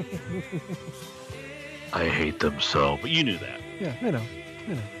Pats. I hate them so. But you knew that. Yeah, I know.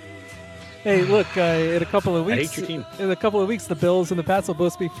 Hey, look, in a couple of I weeks, hate your team. in a couple of weeks, the Bills and the Pats will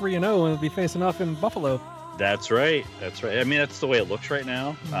both be 3-0 and will be facing off in Buffalo. That's right. That's right. I mean, that's the way it looks right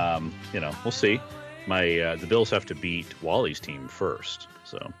now. We'll see. The Bills have to beat Wally's team first.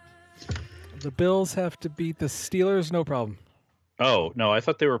 So. The Bills have to beat the Steelers, no problem. Oh no, I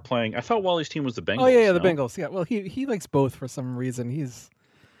thought they were playing. I thought Wally's team was the Bengals. Oh yeah, the no? Bengals. Yeah, well, he likes both for some reason. He's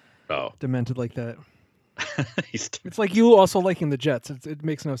demented like that. It's like you also liking the Jets. It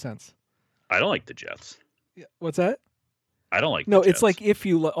makes no sense. I don't like the Jets. Yeah. What's that? I don't like. No, the it's Jets. like if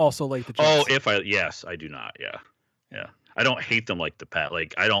you also like the Jets. Oh, yes, I do not. Yeah. I don't hate them like the Pat.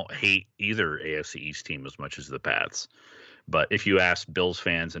 Like I don't hate either AFC East team as much as the Pats. But if you ask Bills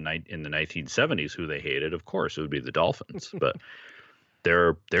fans in the 1970s who they hated, of course it would be the Dolphins. But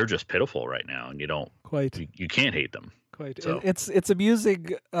they're just pitiful right now, and you can't hate them. Quite. So. It's amusing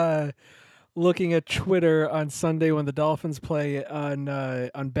looking at Twitter on Sunday when the Dolphins play on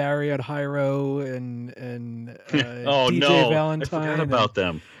Barry, on Hyro, and DJ Valentine. I forgot about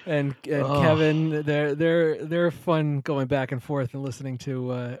them. And Kevin. They're fun going back and forth and listening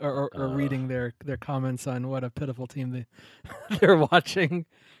to or reading their comments on what a pitiful team they're watching.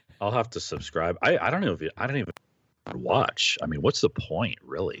 I'll have to subscribe. I don't know I don't even watch. I mean, what's the point,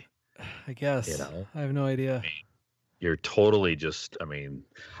 really? I guess. I have no idea. You're totally just. I mean,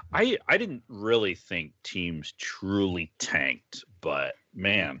 I didn't really think teams truly tanked, but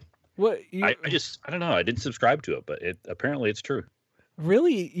man, I don't know. I didn't subscribe to it, but apparently it's true.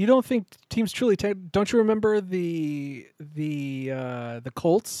 Really, you don't think teams truly tanked? Don't you remember the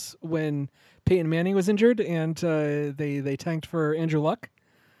Colts when Peyton Manning was injured and they tanked for Andrew Luck?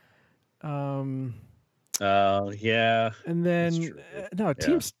 Yeah. And then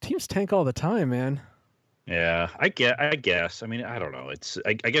teams tank all the time, man. Yeah, I guess. I mean, I don't know. It's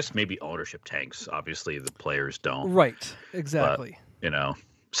I guess maybe ownership tanks. Obviously, the players don't. Right. Exactly. But,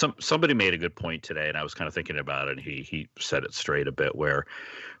 somebody made a good point today, and I was kind of thinking about it. And he said it straight a bit, where it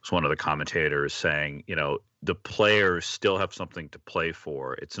was one of the commentators saying, the players still have something to play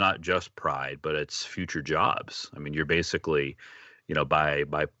for. It's not just pride, but it's future jobs. I mean, you're basically, by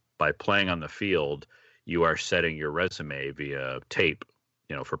playing on the field, you are setting your resume via tape,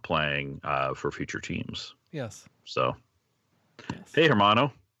 for playing for future teams. Yes. So, Hey,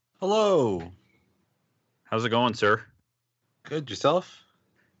 Hermano. Hello. How's it going, sir? Good. Yourself?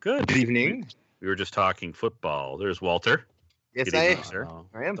 Good. Good evening. We were just talking football. There's Walter. Yes, Good evening, sir.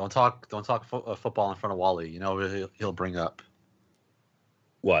 I am. Don't talk football in front of Wally. He'll bring up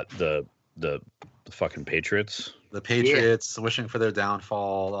what the fucking Patriots. The Patriots wishing for their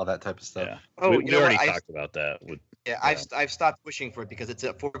downfall, all that type of stuff. Yeah. Oh, we already talked about that. I've stopped wishing for it because it's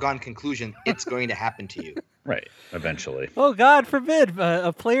a foregone conclusion. It's going to happen to you. Right. Eventually. Oh, God forbid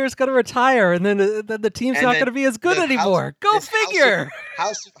a player's going to retire and then the team's not going to be as good anymore. Go figure.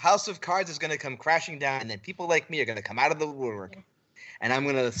 House of Cards is going to come crashing down, and then people like me are going to come out of the woodwork. And I'm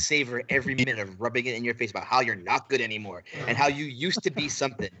going to savor every minute of rubbing it in your face about how you're not good anymore and how you used to be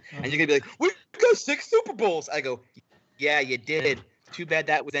something. And you're going to be like, we got 6 Super Bowls. I go, yeah, you did. Too bad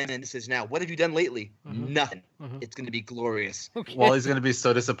that was then and this is now. What have you done lately? Nothing. It's going to be glorious. Okay. Wally's going to be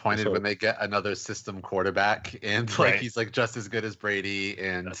so disappointed when they get another system quarterback and he's like just as good as Brady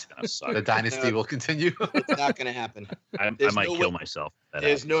and the dynasty will continue. It's not going to happen. I might kill myself.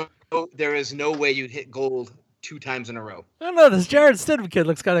 There is no way you'd hit gold 2 times in a row. I don't know. This Jared Stidham kid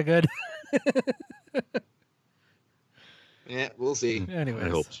looks kind of good. Yeah, we'll see.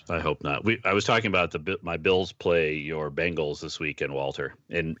 Anyways. I hope not. I was talking about my Bills play your Bengals this weekend, Walter,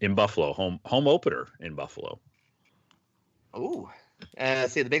 in Buffalo, home opener in Buffalo. Oh,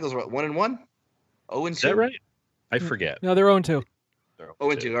 see, the Bengals were 1-1, 0-2. Is that right? I forget. No, they're 0-2.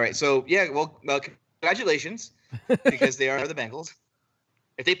 0-2. All right. So yeah, well, congratulations, because they are the Bengals.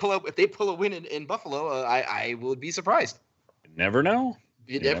 If they pull a win in Buffalo, I would be surprised. Never know.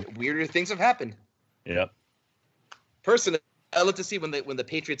 Weirder things have happened. Yep. Personally, I love to see when the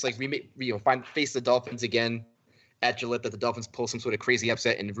Patriots face the Dolphins again at Gillette, that the Dolphins pull some sort of crazy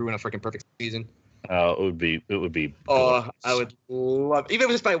upset and ruin a freaking perfect season. It would be. Oh, I would love, even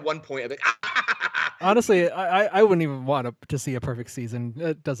if it's by 1 point. I'd be like, honestly, I wouldn't even want to see a perfect season.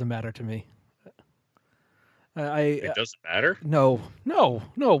 It doesn't matter to me. It doesn't matter. No. No.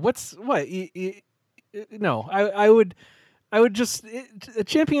 I would just. A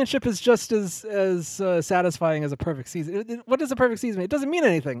championship is just as satisfying as a perfect season. What does a perfect season mean? It doesn't mean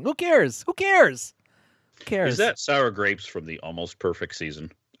anything. Who cares? Who cares? Is that sour grapes from the almost perfect season?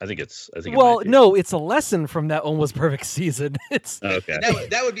 I think no, it's a lesson from that almost perfect season. It's okay.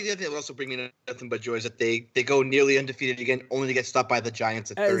 That would be the other thing that would also bring me nothing but joy, is that they go nearly undefeated again, only to get stopped by the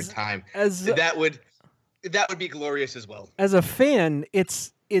Giants a third time. That would be glorious as well. As a fan,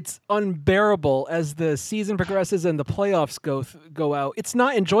 it's unbearable as the season progresses and the playoffs go out. It's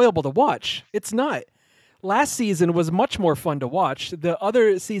not enjoyable to watch. It's not. Last season was much more fun to watch. The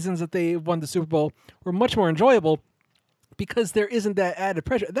other seasons that they won the Super Bowl were much more enjoyable because there isn't that added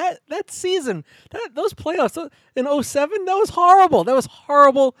pressure. That season, those playoffs in 2007, that was horrible. That was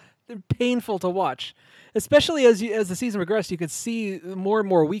horrible and painful to watch. Especially as the season progressed, you could see more and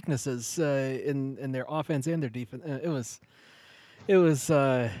more weaknesses in their offense and their defense. It was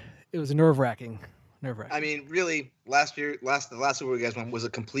nerve-wracking. I mean, really, the last Super Bowl you guys won was a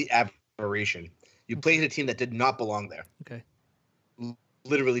complete aberration. desperation. You played a team that did not belong there. Okay.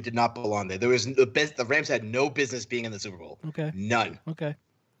 Literally did not belong there. The Rams had no business being in the Super Bowl. Okay. None. Okay.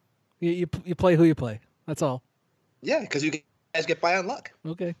 You play who you play. That's all. Yeah, because you guys get by on luck.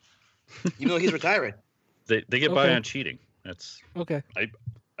 Okay. Even though he's retiring. They get by on cheating. That's okay.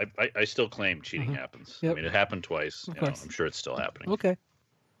 I still claim cheating happens. Yep. I mean, it happened twice. Of You know, course. I'm sure it's still happening. Okay.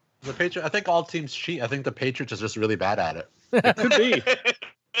 The Patriots. I think all teams cheat. I think the Patriots is just really bad at it. It could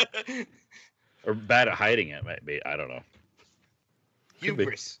be. Or bad at hiding it, maybe. I don't know.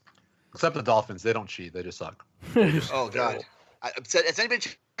 Hubris. Except the Dolphins. They don't cheat. They just suck. Oh, God. Has anybody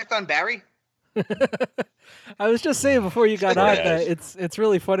checked on Barry? I was just saying before you got on Yes. that it's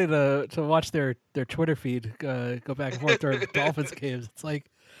really funny to watch their Twitter feed go back and forth during Dolphins games. It's like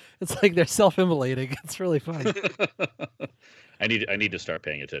they're self-immolating. It's really fun. I need to start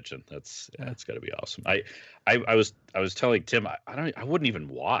paying attention. That's got to be awesome. I was telling Tim I wouldn't even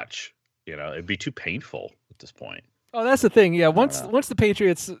watch. You know, it'd be too painful at this point. Oh, that's the thing. Yeah, once the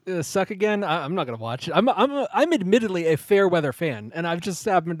Patriots suck again, I'm not going to watch it. I'm admittedly a fair weather fan, and I've just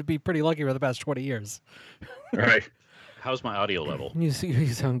happened to be pretty lucky for the past 20 years. Right. How's my audio level? You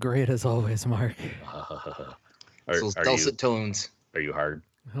sound great as always, Mark. Those dulcet tones. Are you hard?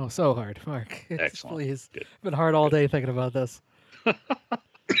 Oh, so hard, Mark. Excellent. Please. Good. I've been hard all day thinking about this. All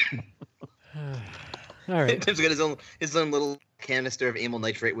right. Tim's got his own little canister of amyl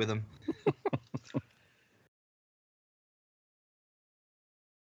nitrate with him.